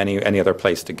offering him any other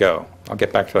place to go. I'll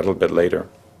get back to that a little bit later.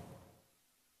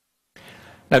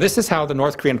 Now, this is how the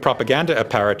North Korean propaganda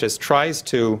apparatus tries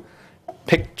to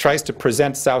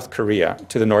present South Korea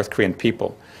to the North Korean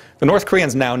people. The North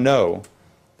Koreans now know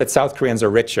that South Koreans are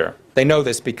richer. They know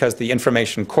this because the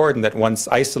information cordon that once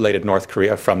isolated North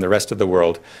Korea from the rest of the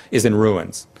world is in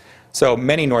ruins. So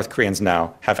many North Koreans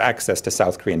now have access to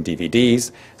South Korean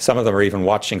DVDs. Some of them are even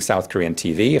watching South Korean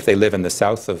TV if they live in the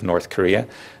south of North Korea.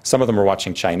 Some of them are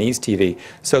watching Chinese TV.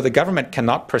 So the government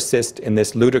cannot persist in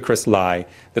this ludicrous lie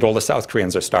that all the South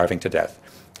Koreans are starving to death.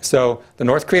 So the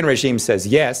North Korean regime says,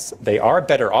 yes, they are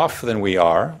better off than we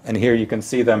are. And here you can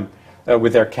see them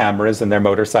with their cameras and their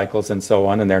motorcycles and so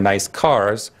on and their nice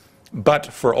cars. But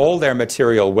for all their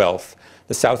material wealth,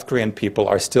 the South Korean people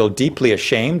are still deeply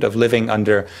ashamed of living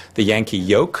under the Yankee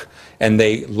yoke, and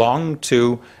they long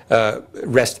to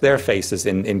rest their faces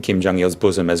in Kim Jong-il's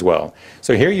bosom as well.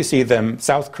 So here you see them,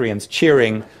 South Koreans,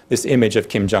 cheering this image of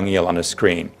Kim Jong-il on a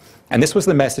screen. And this was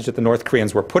the message that the North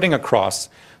Koreans were putting across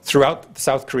throughout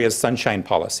South Korea's Sunshine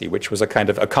Policy, which was a kind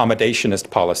of accommodationist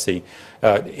policy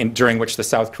during which the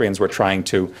South Koreans were trying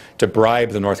to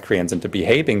bribe the North Koreans into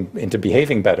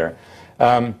behaving better.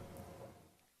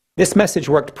 This message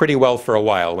worked pretty well for a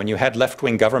while when you had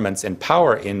left-wing governments in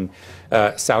power in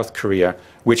South Korea,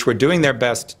 which were doing their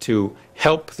best to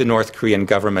help the North Korean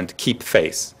government keep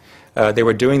face. They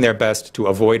were doing their best to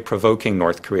avoid provoking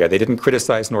North Korea. They didn't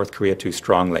criticize North Korea too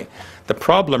strongly. The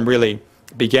problem really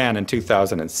began in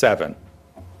 2007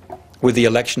 with the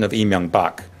election of Lee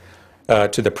Myung-bak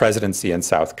to the presidency in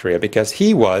South Korea, because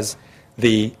he was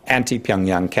the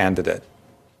anti-Pyongyang candidate,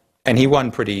 and he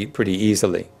won pretty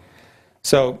easily.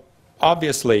 So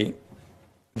obviously,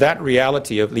 that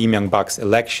reality of Lee Myung-bak's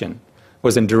election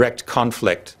was in direct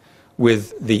conflict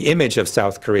with the image of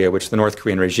South Korea which the North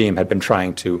Korean regime had been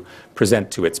trying to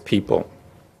present to its people.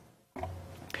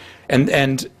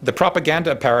 And the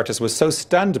propaganda apparatus was so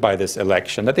stunned by this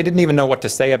election that they didn't even know what to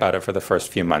say about it for the first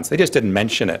few months. They just didn't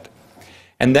mention it.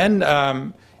 And then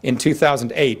in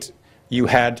 2008, you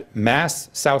had mass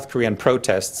South Korean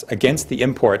protests against the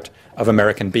import of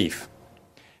American beef.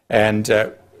 And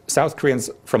South Koreans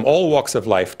from all walks of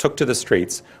life took to the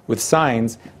streets with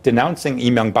signs denouncing Lee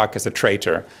Myung-bak as a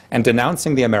traitor and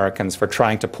denouncing the Americans for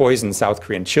trying to poison South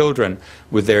Korean children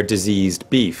with their diseased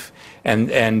beef.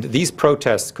 And these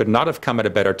protests could not have come at a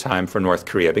better time for North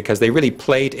Korea, because they really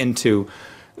played into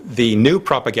the new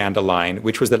propaganda line,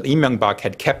 which was that Lee Myung-bak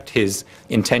had kept his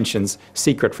intentions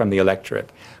secret from the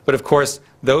electorate. But of course,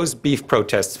 those beef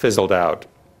protests fizzled out.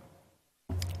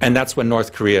 And that's when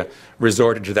North Korea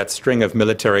resorted to that string of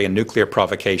military and nuclear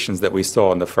provocations that we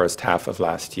saw in the first half of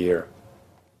last year.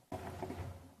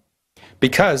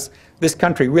 Because this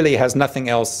country really has nothing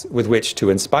else with which to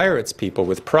inspire its people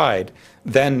with pride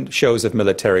than shows of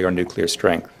military or nuclear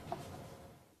strength.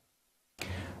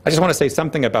 I just want to say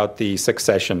something about the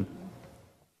succession.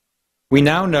 We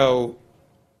now know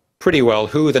pretty well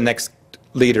who the next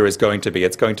leader is going to be.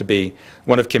 It's going to be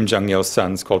one of Kim Jong-il's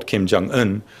sons called Kim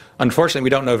Jong-un. Unfortunately, we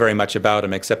don't know very much about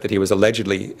him except that he was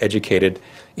allegedly educated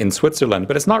in Switzerland,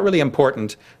 but it's not really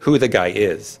important who the guy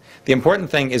is. The important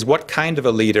thing is what kind of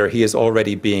a leader he is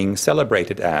already being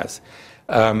celebrated as.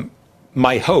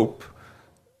 My hope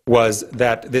was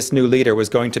that this new leader was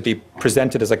going to be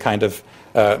presented as a kind of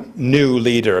new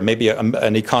leader, maybe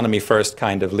an economy-first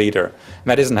kind of leader. And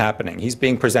that isn't happening. He's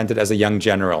being presented as a young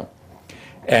general.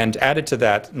 And added to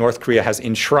that, North Korea has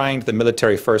enshrined the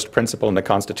military-first principle in the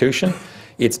Constitution.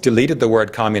 It's deleted the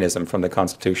word communism from the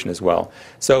Constitution as well.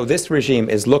 So this regime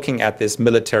is looking at this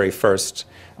military-first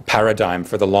paradigm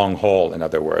for the long haul, in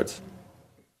other words.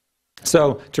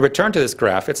 So to return to this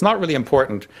graph, it's not really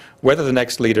important whether the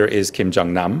next leader is Kim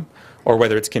Jong-nam, or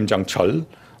whether it's Kim Jong-chol,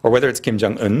 or whether it's Kim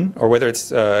Jong-un, or whether it's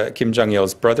Kim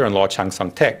Jong-il's brother-in-law, Chang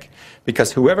Song-taek,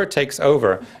 because whoever takes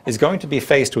over is going to be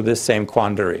faced with this same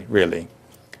quandary, really,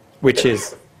 which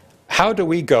is, how do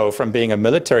we go from being a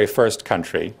military-first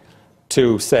country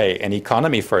to, say, an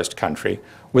economy-first country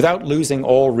without losing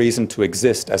all reason to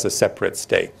exist as a separate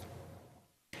state?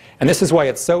 And this is why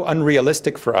it's so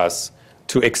unrealistic for us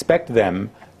to expect them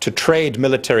to trade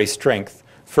military strength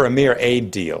for a mere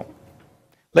aid deal.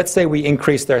 Let's say we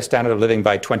increase their standard of living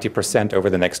by 20% over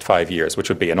the next 5 years, which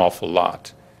would be an awful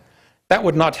lot. That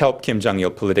would not help Kim Jong-il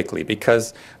politically,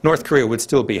 because North Korea would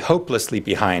still be hopelessly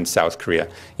behind South Korea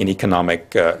in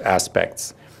economic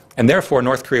aspects. And therefore,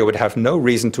 North Korea would have no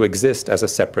reason to exist as a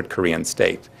separate Korean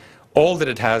state. All that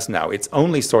it has now, its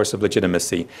only source of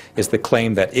legitimacy, is the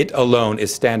claim that it alone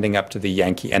is standing up to the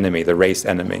Yankee enemy, the race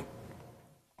enemy.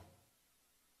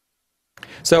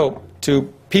 So,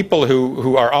 to people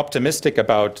who are optimistic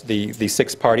about the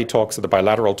six-party talks or the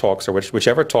bilateral talks, or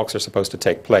whichever talks are supposed to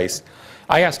take place,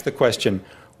 I ask the question,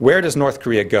 where does North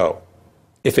Korea go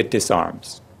if it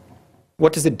disarms?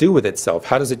 What does it do with itself?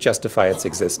 How does it justify its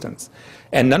existence?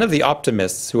 And none of the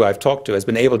optimists who I've talked to has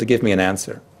been able to give me an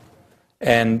answer.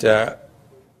 And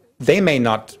they may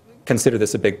not consider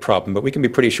this a big problem, but we can be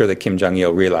pretty sure that Kim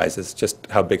Jong-il realizes just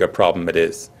how big a problem it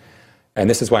is. And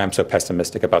this is why I'm so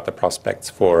pessimistic about the prospects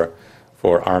for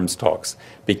arms talks,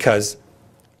 because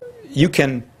you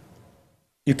can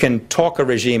talk a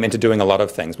regime into doing a lot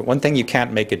of things, but one thing you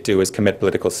can't make it do is commit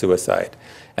political suicide.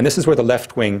 And this is where the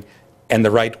left wing and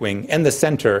the right wing and the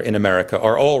center in America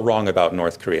are all wrong about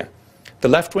North Korea. The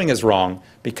left wing is wrong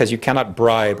because you cannot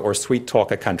bribe or sweet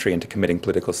talk a country into committing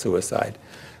political suicide.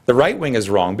 The right wing is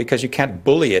wrong because you can't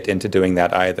bully it into doing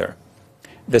that either.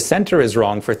 The center is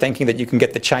wrong for thinking that you can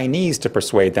get the Chinese to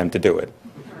persuade them to do it.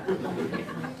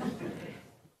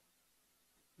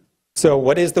 So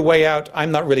what is the way out?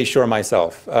 I'm not really sure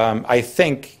myself. I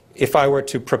think if I were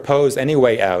to propose any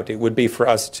way out, it would be for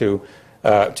us to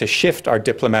shift our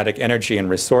diplomatic energy and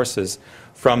resources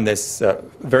from this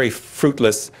very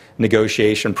fruitless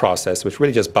negotiation process, which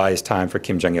really just buys time for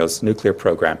Kim Jong-il's nuclear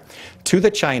program, to the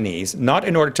Chinese, not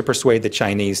in order to persuade the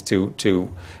Chinese to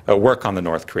work on the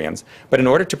North Koreans, but in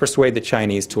order to persuade the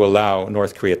Chinese to allow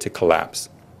North Korea to collapse.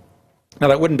 Now,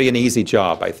 that wouldn't be an easy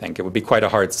job, I think. It would be quite a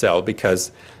hard sell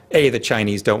because, A, the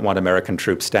Chinese don't want American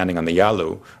troops standing on the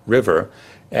Yalu River,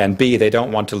 and B, they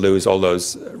don't want to lose all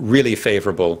those really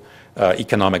favorable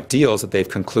economic deals that they've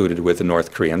concluded with the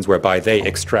North Koreans, whereby they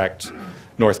extract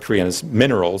North Korea's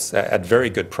minerals at very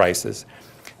good prices.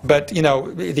 But, you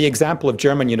know, the example of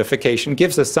German unification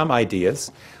gives us some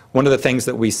ideas. One of the things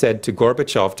that we said to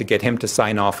Gorbachev to get him to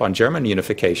sign off on German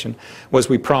unification was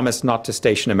we promised not to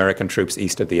station American troops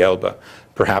east of the Elbe.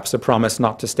 Perhaps a promise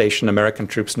not to station American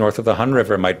troops north of the Han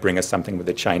River might bring us something with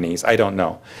the Chinese. I don't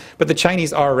know. But the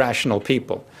Chinese are rational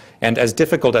people. And as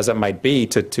difficult as it might be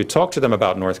to talk to them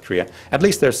about North Korea, at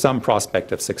least there's some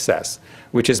prospect of success,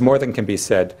 which is more than can be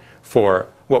said for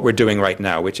what we're doing right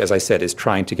now, which, as I said, is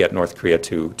trying to get North Korea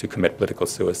to commit political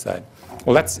suicide.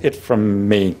 Well, that's it from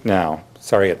me now.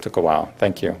 Sorry it took a while.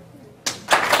 Thank you.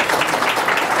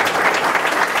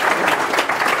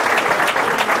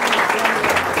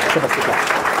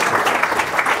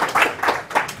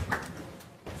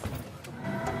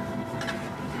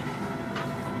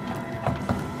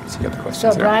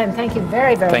 So, Brian, thank you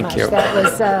very, very much. That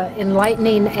was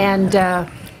enlightening and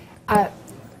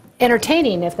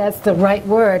entertaining, if that's the right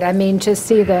word. I mean, to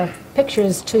see the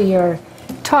pictures to your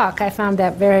talk, I found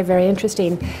that very, very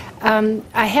interesting.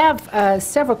 I have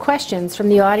several questions from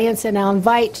the audience, and I'll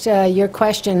invite your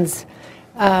questions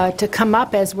to come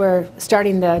up as we're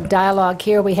starting the dialogue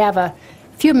here. We have a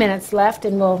few minutes left,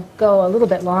 and we'll go a little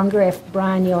bit longer if,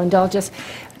 Brian, you'll indulge us.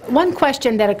 One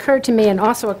question that occurred to me and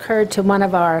also occurred to one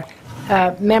of our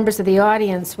members of the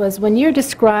audience was when you're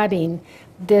describing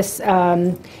this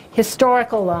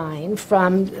historical line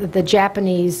from the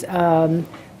Japanese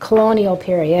colonial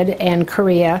period and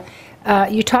Korea,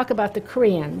 you talk about the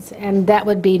Koreans, and that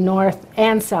would be North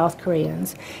and South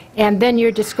Koreans. And then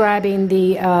you're describing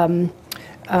the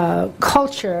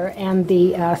culture and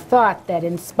the thought that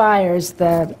inspires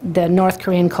the North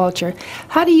Korean culture.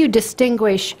 How do you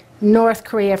distinguish North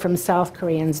Korea from South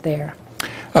Koreans there?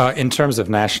 In terms of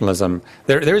nationalism,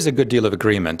 there is a good deal of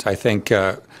agreement. I think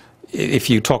if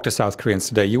you talk to South Koreans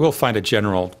today, you will find a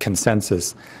general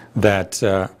consensus that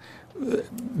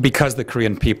because the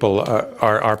Korean people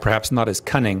are perhaps not as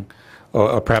cunning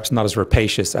or perhaps not as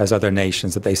rapacious as other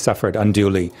nations, that they suffered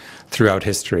unduly throughout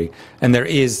history. And there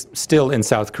is still in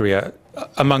South Korea,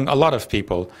 among a lot of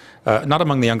people, not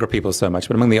among the younger people so much,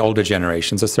 but among the older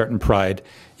generations, a certain pride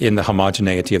in the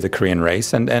homogeneity of the Korean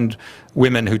race. And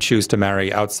women who choose to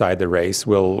marry outside the race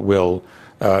will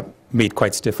meet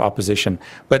quite stiff opposition.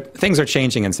 But things are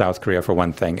changing in South Korea, for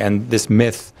one thing, and this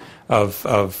myth of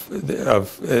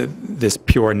this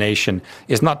pure nation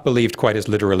is not believed quite as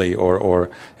literally or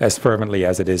as fervently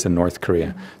as it is in North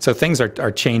Korea. So things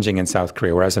are changing in South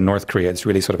Korea, whereas in North Korea it's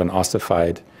really sort of an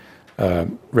ossified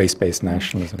race-based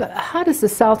nationalism. But how does the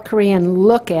South Korean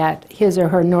look at his or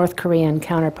her North Korean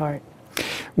counterpart?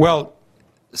 Well,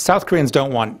 South Koreans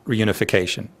don't want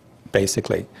reunification,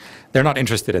 basically. They're not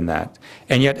interested in that.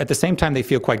 And yet, at the same time, they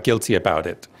feel quite guilty about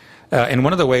it. And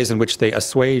one of the ways in which they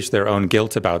assuage their own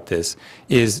guilt about this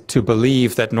is to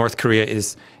believe that North Korea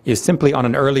is simply on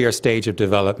an earlier stage of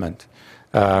development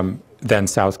than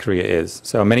South Korea is.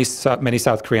 So many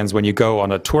South Koreans, when you go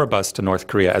on a tour bus to North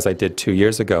Korea, as I did 2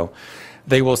 years ago,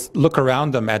 they will look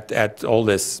around them at all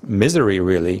this misery,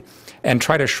 really, and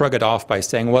try to shrug it off by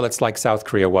saying, well, it's like South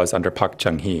Korea was under Park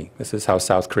Chung-hee. This is how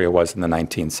South Korea was in the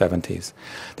 1970s.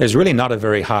 There's really not a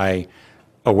very high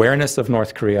awareness of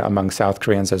North Korea among South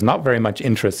Koreans. There's not very much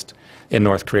interest in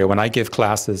North Korea. When I give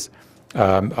classes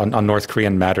on North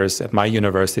Korean matters at my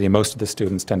university, most of the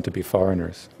students tend to be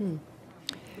foreigners.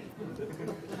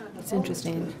 That's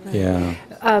interesting. Yeah.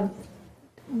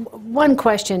 One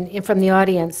question from the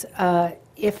audience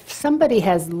if somebody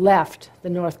has left the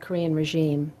North Korean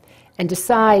regime and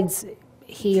decides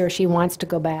he or she wants to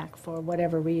go back for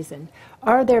whatever reason,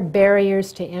 are there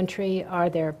barriers to entry? Are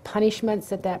there punishments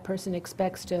that that person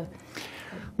expects to?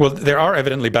 Well, there are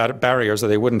evidently barriers, or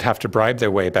they wouldn't have to bribe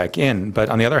their way back in. But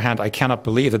on the other hand, I cannot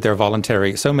believe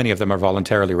that so many of them are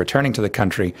voluntarily returning to the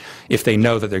country if they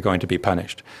know that they're going to be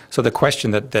punished. So the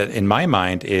question that in my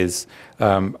mind is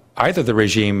either the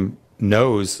regime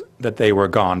knows that they were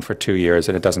gone for 2 years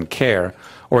and it doesn't care,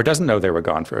 or it doesn't know they were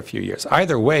gone for a few years.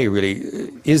 Either way,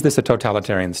 really, is this a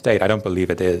totalitarian state? I don't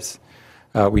believe it is.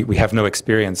 We have no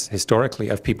experience historically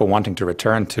of people wanting to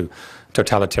return to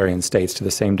totalitarian states to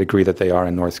the same degree that they are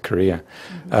in North Korea.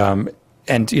 Mm-hmm.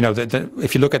 And you know,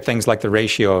 if you look at things like the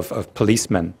ratio of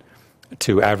policemen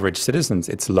to average citizens,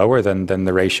 it's lower than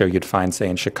the ratio you'd find, say,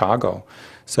 in Chicago.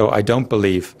 So I don't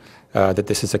believe that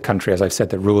this is a country, as I've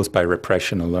said, that rules by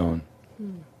repression alone.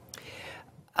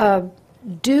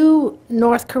 Do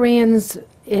North Koreans,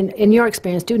 in your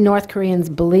experience, do North Koreans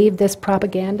believe this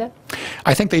propaganda?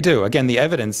 I think they do. Again, the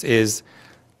evidence is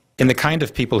in the kind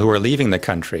of people who are leaving the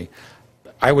country.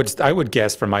 I would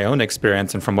guess from my own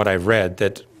experience and from what I've read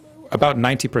that about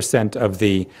 90% of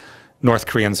the North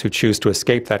Koreans who choose to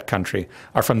escape that country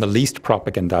are from the least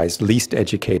propagandized, least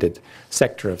educated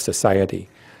sector of society.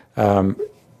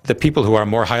 The people who are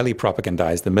more highly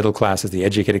propagandized, the middle classes, the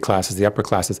educated classes, the upper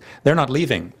classes, they're not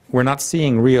leaving. We're not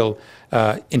seeing real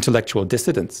intellectual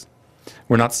dissidents.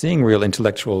 We're not seeing real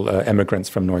intellectual immigrants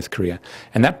from North Korea.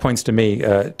 And that points to me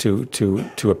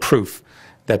to a proof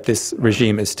that this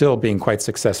regime is still being quite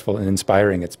successful in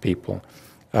inspiring its people.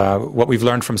 What we've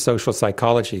learned from social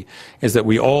psychology is that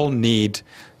we all need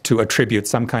to attribute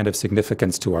some kind of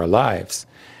significance to our lives.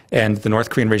 And the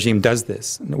North Korean regime does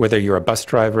this. Whether you're a bus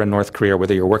driver in North Korea,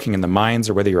 whether you're working in the mines,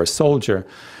 or whether you're a soldier,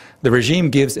 the regime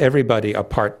gives everybody a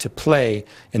part to play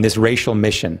in this racial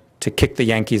mission to kick the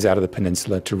Yankees out of the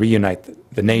peninsula, to reunite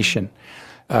the nation.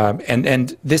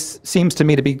 And this seems to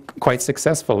me to be quite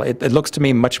successful. It looks to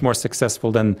me much more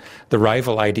successful than the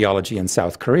rival ideology in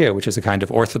South Korea, which is a kind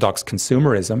of orthodox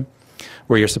consumerism,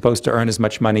 where you're supposed to earn as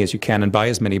much money as you can and buy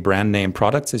as many brand name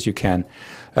products as you can.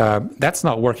 That's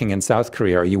not working in South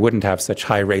Korea, or you wouldn't have such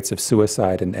high rates of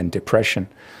suicide and depression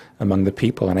among the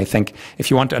people. And I think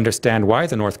if you want to understand why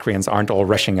the North Koreans aren't all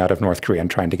rushing out of North Korea and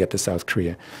trying to get to South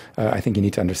Korea, I think you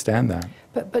need to understand that.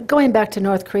 But going back to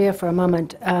North Korea for a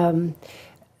moment,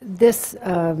 this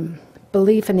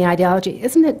belief in the ideology,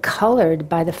 isn't it colored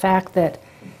by the fact that,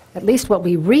 at least what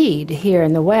we read here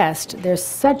in the West, there's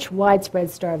such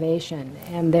widespread starvation,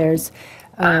 and there's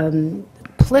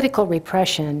political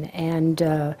repression and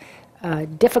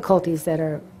difficulties that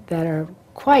are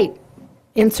quite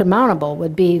insurmountable,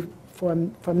 would be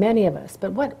for many of us.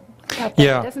 But what about that?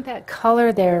 Yeah. Doesn't that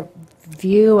color their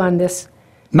view on this?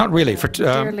 Not really.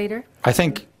 Dear leader? I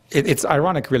think it's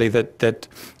ironic, really, that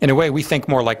in a way we think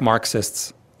more like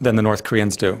Marxists than the North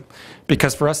Koreans do,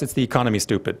 because for us it's the economy,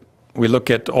 stupid. We look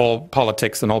at all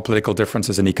politics and all political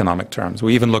differences in economic terms.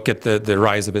 We even look at the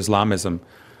rise of Islamism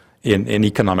in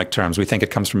economic terms. We think it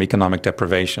comes from economic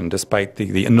deprivation, despite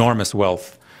the enormous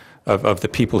wealth of the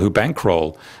people who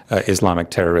bankroll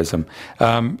Islamic terrorism.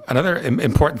 Another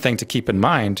important thing to keep in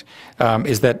mind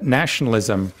is that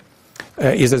nationalism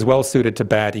is as well suited to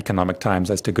bad economic times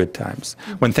as to good times.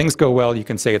 When things go well, you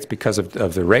can say it's because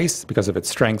of the race, because of its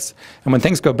strengths. And when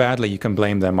things go badly, you can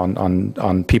blame them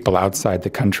on people outside the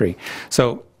country.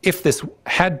 So if this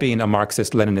had been a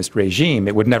Marxist-Leninist regime,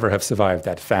 it would never have survived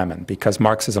that famine, because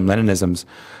Marxism-Leninism's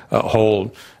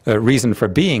whole reason for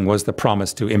being was the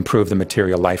promise to improve the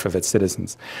material life of its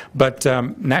citizens. But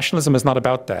nationalism is not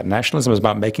about that. Nationalism is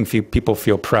about making people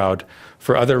feel proud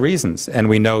for other reasons. And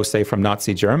we know, say, from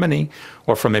Nazi Germany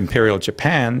or from Imperial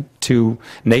Japan to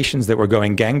nations that were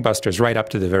going gangbusters right up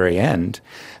to the very end,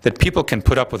 that people can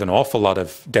put up with an awful lot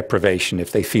of deprivation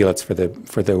if they feel it's for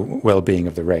the well-being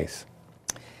of the race.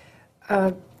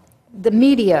 The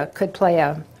media could play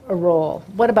a role.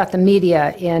 What about the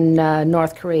media in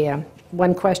North Korea?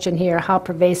 One question here, how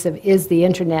pervasive is the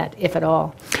internet, if at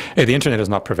all? The internet is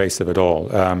not pervasive at all.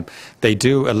 They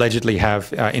do allegedly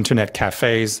have internet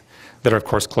cafes that are, of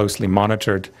course, closely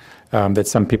monitored, that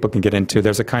some people can get into.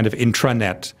 There's a kind of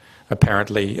intranet,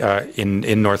 apparently,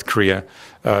 in North Korea,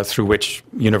 through which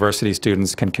university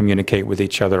students can communicate with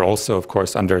each other, also, of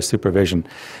course, under supervision.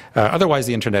 Otherwise,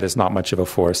 the internet is not much of a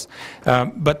force.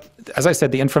 But, as I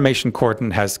said, the information cordon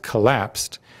has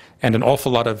collapsed, and an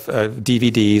awful lot of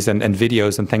DVDs and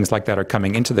videos and things like that are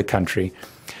coming into the country.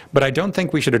 But I don't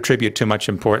think we should attribute too much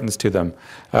importance to them.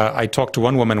 I talked to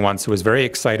one woman once who was very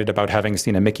excited about having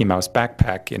seen a Mickey Mouse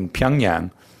backpack in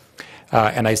Pyongyang.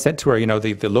 And I said to her, you know,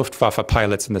 the Luftwaffe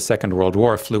pilots in the Second World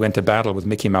War flew into battle with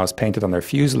Mickey Mouse painted on their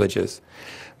fuselages.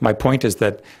 My point is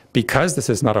that because this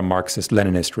is not a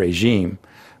Marxist-Leninist regime,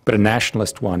 but a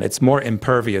nationalist one, it's more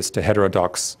impervious to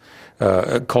heterodox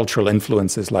cultural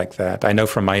influences like that. I know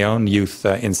from my own youth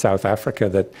in South Africa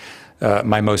that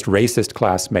my most racist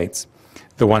classmates,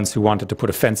 the ones who wanted to put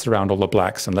a fence around all the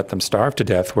blacks and let them starve to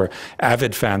death, were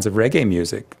avid fans of reggae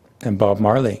music and Bob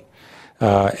Marley.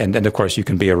 And of course, you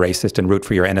can be a racist and root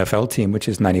for your NFL team, which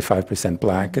is 95%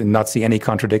 black, and not see any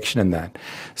contradiction in that.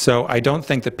 So I don't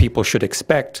think that people should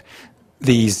expect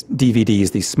these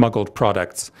DVDs, these smuggled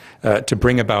products, to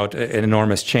bring about an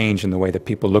enormous change in the way that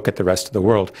people look at the rest of the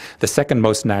world. The second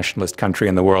most nationalist country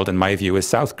in the world, in my view, is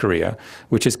South Korea,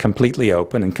 which is completely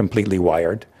open and completely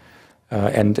wired,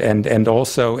 and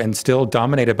still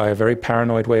dominated by a very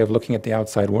paranoid way of looking at the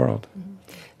outside world.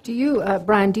 Do you,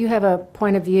 Brian, do you have a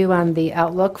point of view on the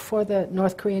outlook for the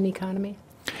North Korean economy?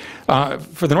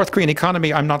 For the North Korean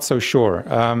economy, I'm not so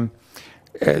sure.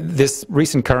 This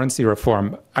recent currency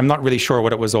reform, I'm not really sure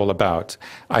what it was all about.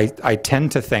 I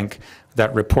tend to think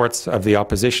that reports of the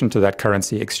opposition to that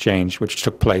currency exchange, which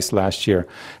took place last year,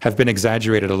 have been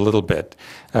exaggerated a little bit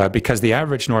because the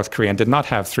average North Korean did not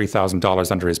have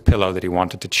 $3,000 under his pillow that he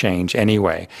wanted to change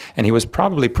anyway. And he was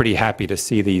probably pretty happy to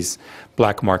see these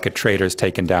black market traders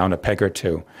taken down a peg or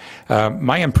two.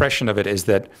 My impression of it is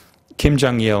that Kim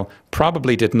Jong-il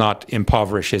probably did not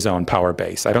impoverish his own power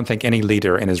base. I don't think any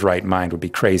leader in his right mind would be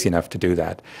crazy enough to do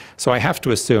that. So I have to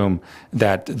assume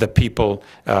that the people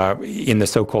in the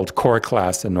so-called core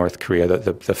class in North Korea,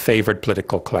 the favored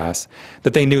political class,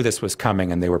 that they knew this was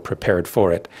coming and they were prepared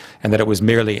for it, and that it was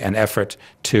merely an effort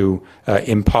to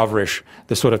impoverish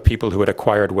the sort of people who had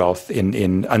acquired wealth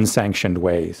in unsanctioned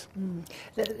ways.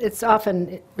 It's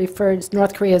often referred,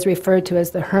 North Korea is referred to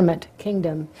as the hermit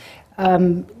kingdom.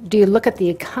 Do you look at the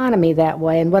economy that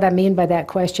way? And what I mean by that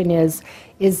question is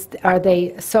are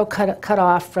they so cut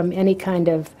off from any kind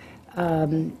of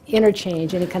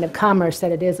interchange, any kind of commerce,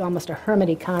 that it is almost a hermit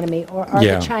economy? Or are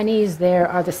the Chinese there?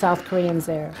 Are the South Koreans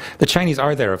there? The Chinese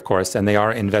are there, of course, and they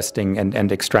are investing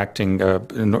and extracting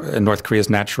North Korea's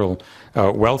natural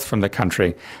wealth from the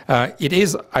country. It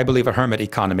is, I believe, a hermit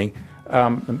economy. I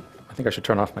think I should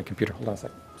turn off my computer. Hold on a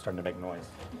second. I'm starting to make noise.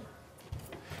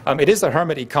 It is a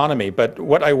hermit economy, but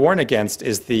what I warn against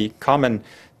is the common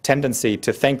tendency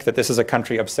to think that this is a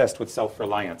country obsessed with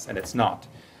self-reliance, and it's not.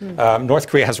 North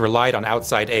Korea has relied on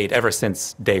outside aid ever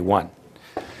since day one.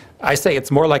 I say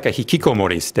it's more like a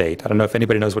hikikomori state. I don't know if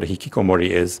anybody knows what a hikikomori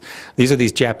is. These are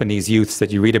these Japanese youths that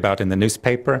you read about in the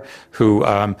newspaper who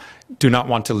do not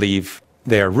want to leave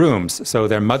their rooms, so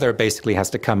their mother basically has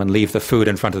to come and leave the food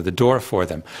in front of the door for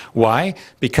them. Why?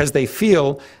 Because they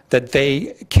feel that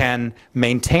they can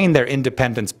maintain their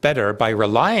independence better by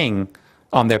relying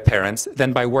on their parents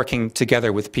than by working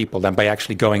together with people, than by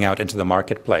actually going out into the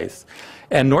marketplace.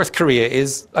 And North Korea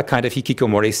is a kind of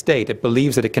hikikomori state. It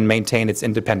believes that it can maintain its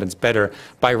independence better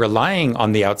by relying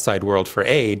on the outside world for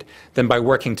aid than by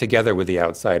working together with the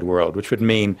outside world, which would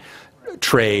mean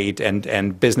trade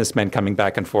and businessmen coming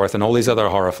back and forth and all these other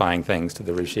horrifying things to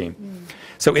the regime.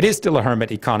 So it is still a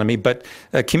hermit economy, but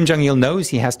Kim Jong-il knows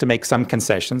he has to make some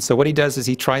concessions. So what he does is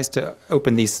he tries to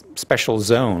open these special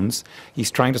zones.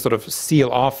 He's trying to sort of seal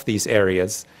off these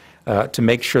areas to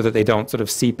make sure that they don't sort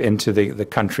of seep into the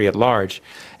country at large.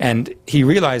 And he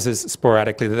realizes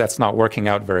sporadically that that's not working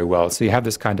out very well. So you have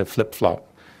this kind of flip-flop.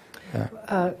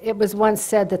 It was once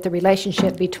said that the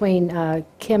relationship between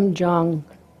Kim Jong-sung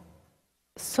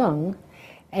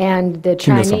and the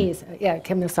Chinese,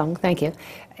 Kim Il-sung, thank you,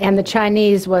 and the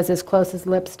Chinese was as close as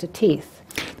lips to teeth.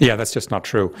 Yeah, that's just not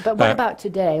true. But what about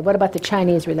today? What about the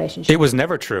Chinese relationship? It was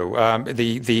never true.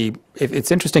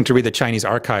 It's interesting to read the Chinese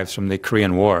archives from the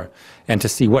Korean War and to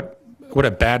see what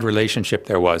a bad relationship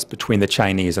there was between the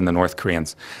Chinese and the North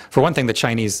Koreans. For one thing, the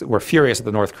Chinese were furious at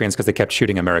the North Koreans because they kept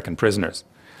shooting American prisoners.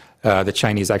 The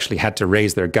Chinese actually had to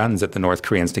raise their guns at the North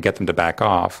Koreans to get them to back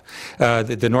off.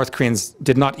 The North Koreans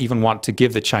did not even want to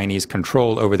give the Chinese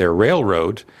control over their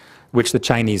railroad, which the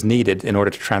Chinese needed in order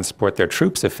to transport their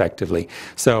troops effectively.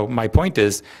 So my point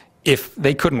is, if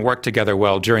they couldn't work together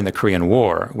well during the Korean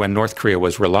War, when North Korea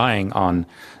was relying on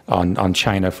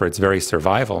China for its very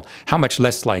survival, how much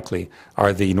less likely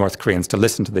are the North Koreans to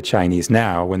listen to the Chinese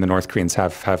now when the North Koreans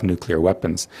have nuclear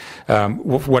weapons?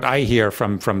 What I hear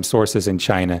from sources in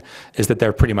China is that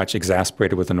they're pretty much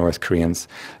exasperated with the North Koreans.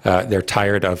 They're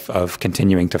tired of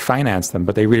continuing to finance them,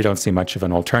 but they really don't see much of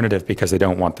an alternative because they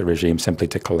don't want the regime simply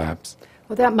to collapse.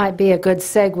 Well, that might be a good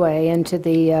segue into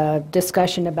the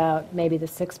discussion about maybe the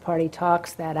six-party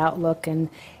talks, that outlook, and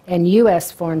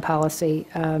U.S. foreign policy.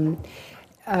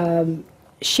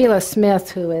 Sheila Smith,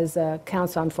 who is a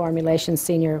Council on Foreign Relations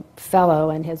Senior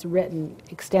Fellow and has written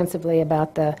extensively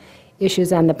about the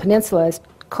issues on the peninsula, has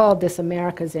called this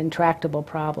America's intractable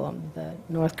problem, the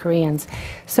North Koreans.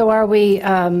 So are we,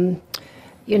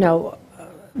 you know,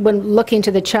 when looking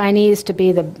to the Chinese to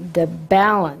be the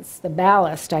balance, the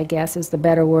ballast, I guess is the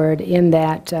better word, in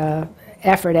that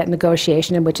effort at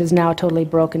negotiation, which is now totally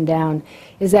broken down,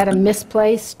 is that a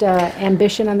misplaced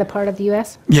ambition on the part of the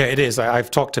U.S.? Yeah, it is.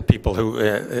 I've talked to people who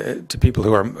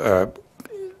are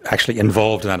actually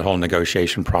involved in that whole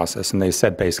negotiation process, and they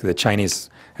said basically the Chinese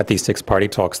at these six-party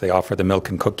talks, they offer the milk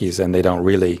and cookies, and they don't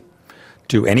really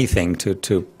do anything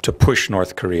to push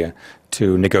North Korea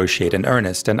to negotiate in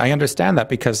earnest. And I understand that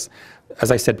because, as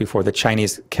I said before, the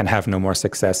Chinese can have no more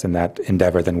success in that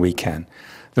endeavor than we can.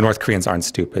 The North Koreans aren't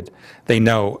stupid. They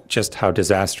know just how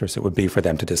disastrous it would be for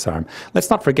them to disarm. Let's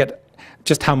not forget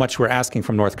just how much we're asking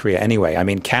from North Korea anyway. I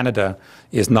mean, Canada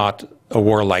is not a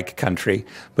warlike country,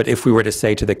 but if we were to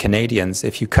say to the Canadians,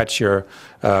 if you cut your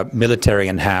military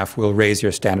in half, we'll raise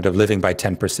your standard of living by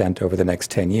 10% over the next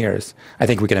 10 years, I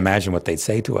think we can imagine what they'd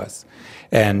say to us.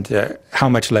 And how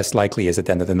much less likely is it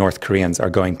then that the North Koreans are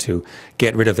going to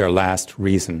get rid of their last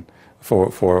reason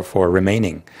for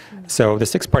remaining? So the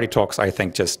six-party talks, I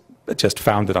think, just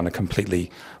founded on a completely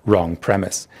wrong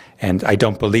premise. And I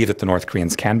don't believe that the North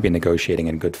Koreans can be negotiating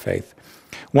in good faith.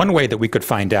 One way that we could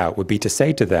find out would be to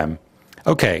say to them,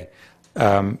 okay,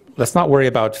 let's not worry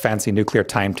about fancy nuclear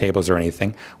timetables or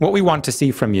anything. What we want to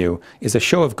see from you is a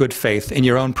show of good faith in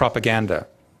your own propaganda.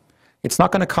 It's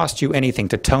not going to cost you anything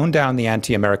to tone down the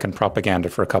anti-American propaganda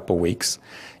for a couple of weeks.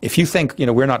 If you think, you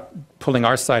know, we're not pulling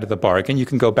our side of the bargain, you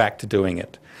can go back to doing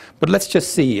it. But let's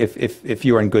just see if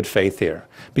you're in good faith here.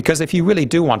 Because if you really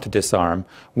do want to disarm,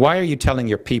 why are you telling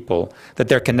your people that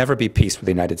there can never be peace with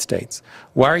the United States?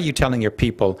 Why are you telling your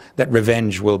people that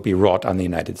revenge will be wrought on the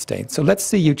United States? So let's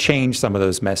see you change some of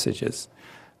those messages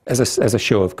as a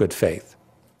show of good faith.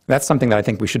 That's something that I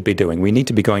think we should be doing. We need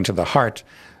to be going to the heart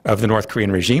of the North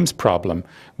Korean regime's problem,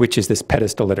 which is this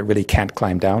pedestal that it really can't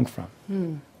climb down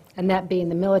from. And that being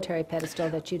the military pedestal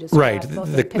that you described.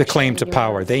 Right, the claim to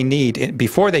power. They need,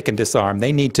 before they can disarm,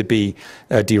 they need to be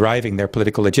deriving their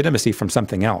political legitimacy from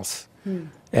something else.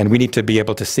 And we need to be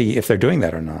able to see if they're doing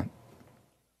that or not.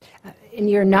 In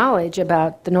your knowledge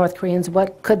about the North Koreans,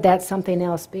 what could that something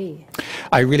else be?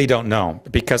 I really don't know,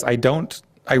 because I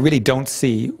really don't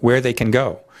see where they can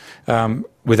go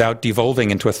without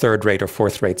devolving into a third-rate or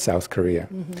fourth-rate South Korea.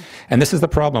 And this is the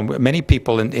problem. Many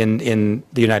people in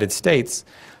the United States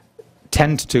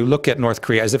tend to look at North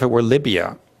Korea as if it were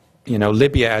Libya. You know,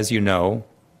 Libya, as you know,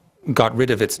 got rid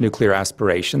of its nuclear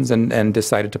aspirations and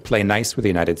decided to play nice with the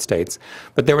United States.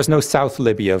 But there was no South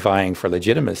Libya vying for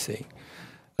legitimacy.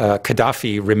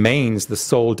 Gaddafi remains the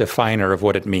sole definer of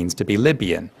what it means to be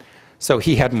Libyan. So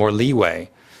he had more leeway.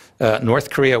 North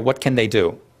Korea, what can they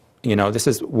do? You know, this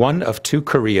is one of two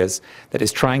Koreas that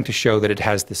is trying to show that it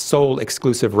has the sole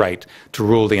exclusive right to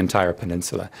rule the entire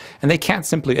peninsula. And they can't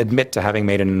simply admit to having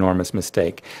made an enormous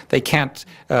mistake. They can't,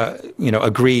 you know,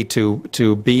 agree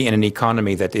to be in an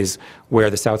economy that is where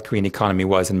the South Korean economy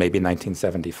was in maybe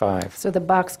 1975. So the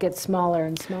box gets smaller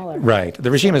and smaller. Right.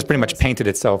 The regime has pretty much painted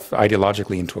itself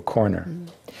ideologically into a corner.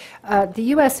 The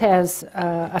U.S. has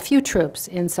a few troops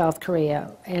in South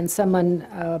Korea, and someone,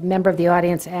 a member of the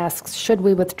audience asks, should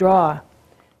we withdraw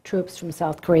troops from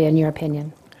South Korea, in your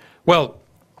opinion? Well,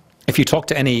 if you talk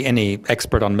to any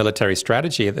expert on military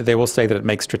strategy, they will say that it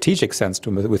makes strategic sense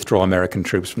to withdraw American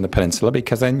troops from the peninsula,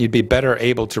 because then you'd be better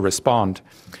able to respond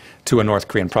to a North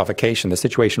Korean provocation. The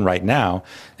situation right now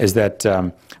is that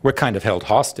we're kind of held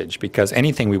hostage, because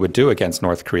anything we would do against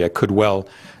North Korea could well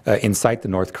incite the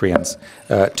North Koreans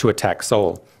to attack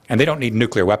Seoul. And they don't need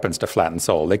nuclear weapons to flatten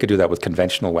Seoul. They could do that with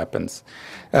conventional weapons.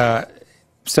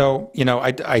 So, you know,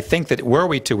 I think that were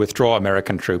we to withdraw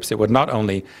American troops, it would not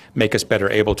only make us better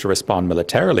able to respond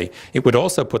militarily, it would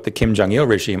also put the Kim Jong-il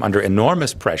regime under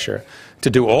enormous pressure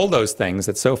to do all those things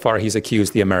that so far he's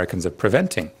accused the Americans of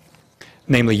preventing.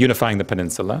 Namely, unifying the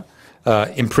peninsula,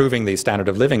 improving the standard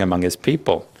of living among his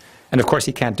people. And of course,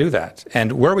 he can't do that.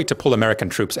 And were we to pull American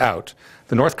troops out,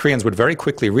 the North Koreans would very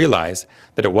quickly realize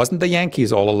that it wasn't the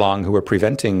Yankees all along who were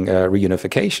preventing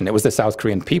reunification. It was the South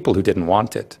Korean people who didn't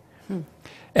want it.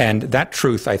 And that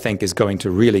truth, I think, is going to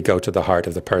really go to the heart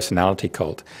of the personality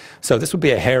cult. So this would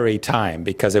be a hairy time,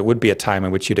 because it would be a time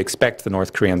in which you'd expect the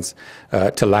North Koreans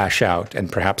to lash out and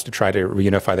perhaps to try to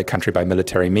reunify the country by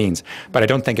military means. But I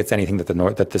don't think it's anything that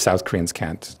the South Koreans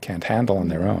can't handle on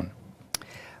their own.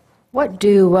 What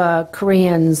do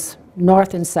Koreans,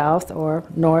 North and South, or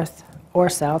North or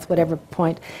South, whatever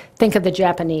point, think of the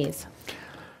Japanese?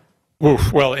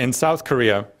 Oof. Well, in South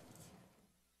Korea,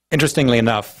 interestingly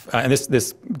enough, and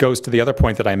this goes to the other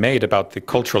point that I made about the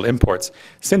cultural imports,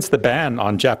 since the ban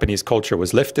on Japanese culture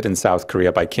was lifted in South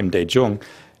Korea by Kim Dae-jung,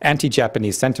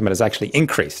 anti-Japanese sentiment has actually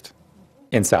increased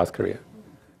in South Korea.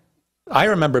 I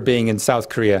remember being in South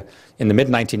Korea in the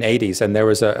mid-1980s, and there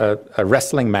was a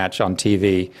wrestling match on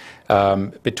TV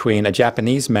between a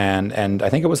Japanese man and I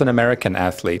think it was an American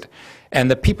athlete. And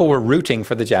the people were rooting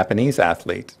for the Japanese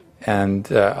athlete.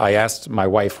 And I asked my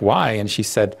wife why, and she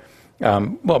said,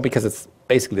 well, because it's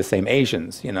basically the same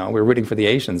Asians. You know, we're rooting for the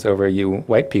Asians over you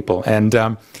white people. And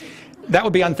that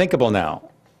would be unthinkable now.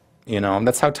 You know, and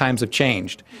that's how times have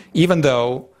changed. Even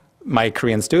though my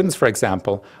Korean students, for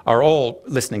example, are all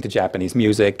listening to Japanese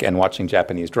music and watching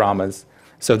Japanese dramas.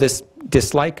 So this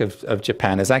dislike of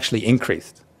Japan has actually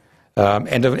increased.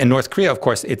 And in North Korea, of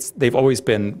course, they've always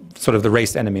been sort of the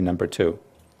race enemy number two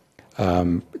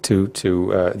to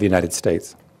the United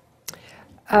States.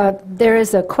 There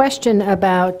is a question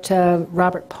about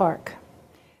Robert Park,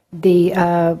 the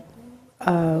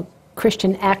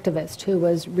Christian activist who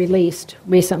was released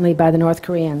recently by the North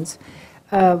Koreans.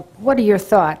 What are your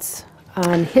thoughts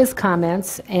on his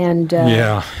comments and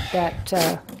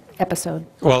that episode?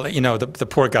 Well, you know, the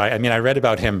poor guy, I mean, I read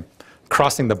about him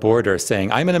crossing the border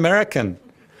saying, I'm an American.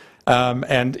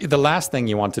 And the last thing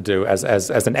you want to do as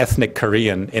an ethnic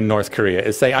Korean in North Korea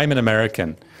is say, I'm an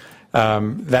American.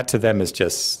 That to them is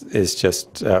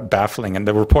just baffling. And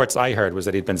the reports I heard was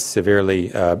that he'd been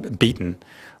severely beaten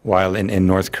while in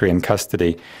North Korean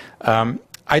custody.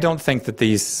 I don't think that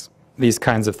these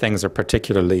kinds of things are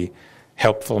particularly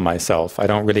helpful myself. I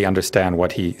don't really understand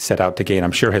what he set out to gain.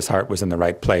 I'm sure his heart was in the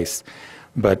right place.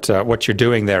 But what you're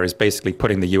doing there is basically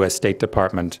putting the U.S. State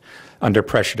Department under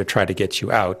pressure to try to get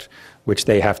you out, which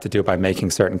they have to do by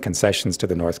making certain concessions to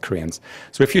the North Koreans.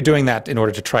 So if you're doing that in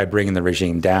order to try bringing the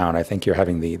regime down, I think you're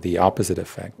having the opposite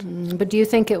effect. But do you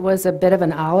think it was a bit of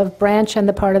an olive branch on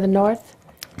the part of the North?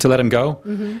 To let him go?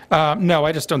 Mm-hmm. No,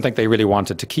 I just don't think they really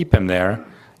wanted to keep him there.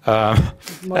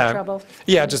 More trouble?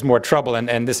 Yeah, just more trouble.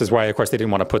 And this is why, of course, they didn't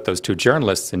want to put those two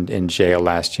journalists in jail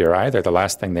last year either. The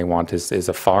last thing they want is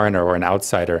a foreigner or an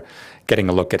outsider getting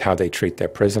a look at how they treat their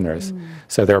prisoners.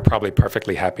 So they were probably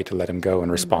perfectly happy to let him go in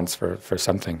response for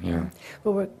something. Yeah.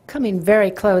 Well, we're coming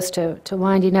very close to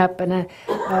winding up, and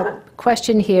a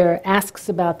question here asks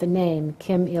about the name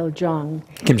Kim Il-jong.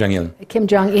 Kim Jong-il. Kim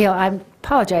Jong-il. I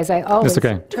apologize, I always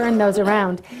turn those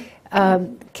around.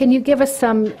 Can you give us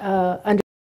some understanding?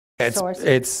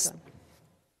 It's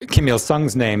Kim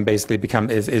Il-sung's name basically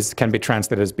can be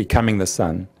translated as becoming the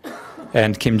sun,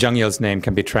 and Kim Jong-il's name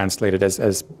can be translated as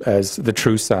the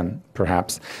true son,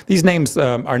 perhaps. These names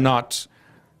are not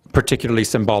particularly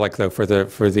symbolic, though, for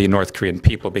the North Korean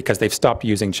people, because they've stopped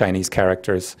using Chinese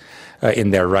characters in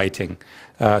their writing.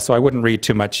 So I wouldn't read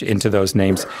too much into those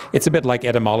names. It's a bit like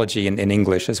etymology in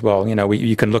English as well. You know,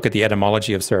 you can look at the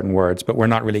etymology of certain words, but we're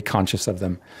not really conscious of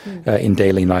them in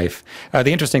daily life.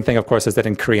 The interesting thing, of course, is that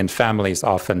in Korean families,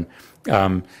 often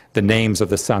the names of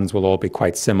the sons will all be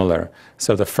quite similar.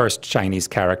 So the first Chinese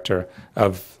character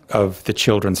of the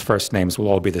children's first names will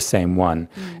all be the same one.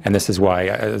 And this is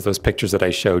why, those pictures that I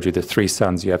showed you, the three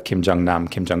sons, you have Kim Jong-nam,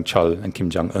 Kim Jong-chol, and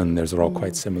Kim Jong-un. Those are all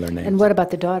quite similar names. And what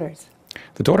about the daughters?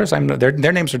 The daughters,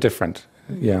 their names are different.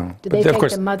 Yeah. Do they take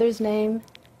the mother's name?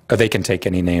 They can take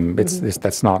any name.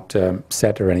 That's not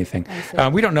set or anything.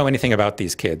 We don't know anything about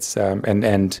these kids,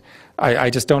 and I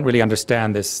just don't really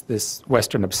understand this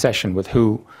Western obsession with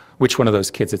which one of those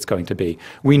kids it's going to be.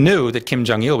 We knew that Kim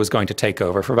Jong-il was going to take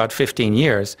over for about 15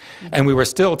 years, and we were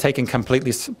still taken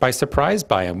completely by surprise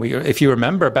by him. If you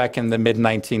remember back in the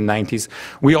mid-1990s,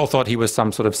 we all thought he was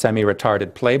some sort of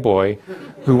semi-retarded playboy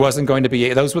who wasn't going to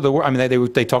be. Those were the words. I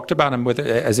mean, they talked about him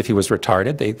as if he was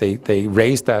retarded. They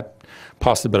raised that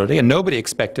possibility, and nobody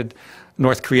expected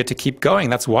North Korea to keep going.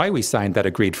 That's why we signed that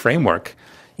agreed framework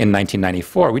in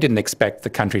 1994. We didn't expect the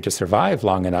country to survive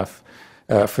long enough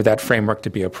for that framework to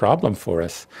be a problem for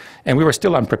us. And we were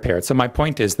still unprepared. So my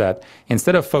point is that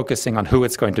instead of focusing on who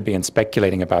it's going to be and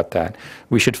speculating about that,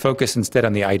 we should focus instead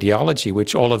on the ideology,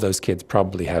 which all of those kids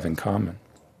probably have in common.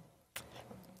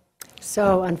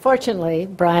 So unfortunately,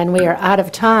 Brian, we are out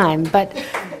of time, but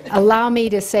allow me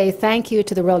to say thank you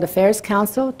to the World Affairs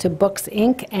Council, to Books,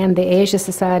 Inc., and the Asia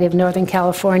Society of Northern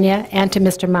California, and to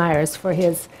Mr. Myers for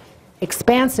his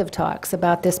expansive talks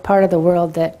about this part of the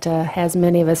world that has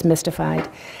many of us mystified.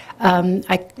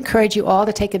 I encourage you all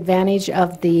to take advantage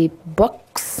of the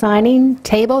book signing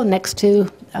table next to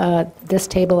this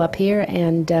table up here,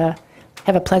 and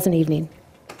have a pleasant evening.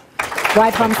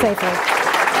 Drive home safely.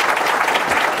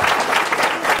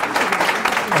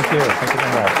 Thank you. Thank you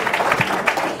very much.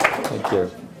 Thank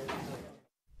you.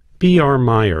 B.R.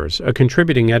 Myers, a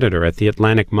contributing editor at the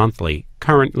Atlantic Monthly,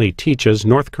 currently teaches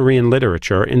North Korean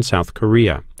literature in South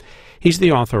Korea. He's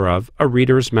the author of A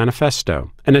Reader's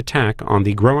Manifesto, an attack on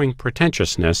the growing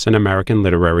pretentiousness in American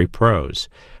literary prose.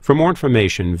 For more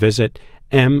information, visit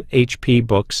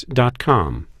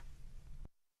mhpbooks.com.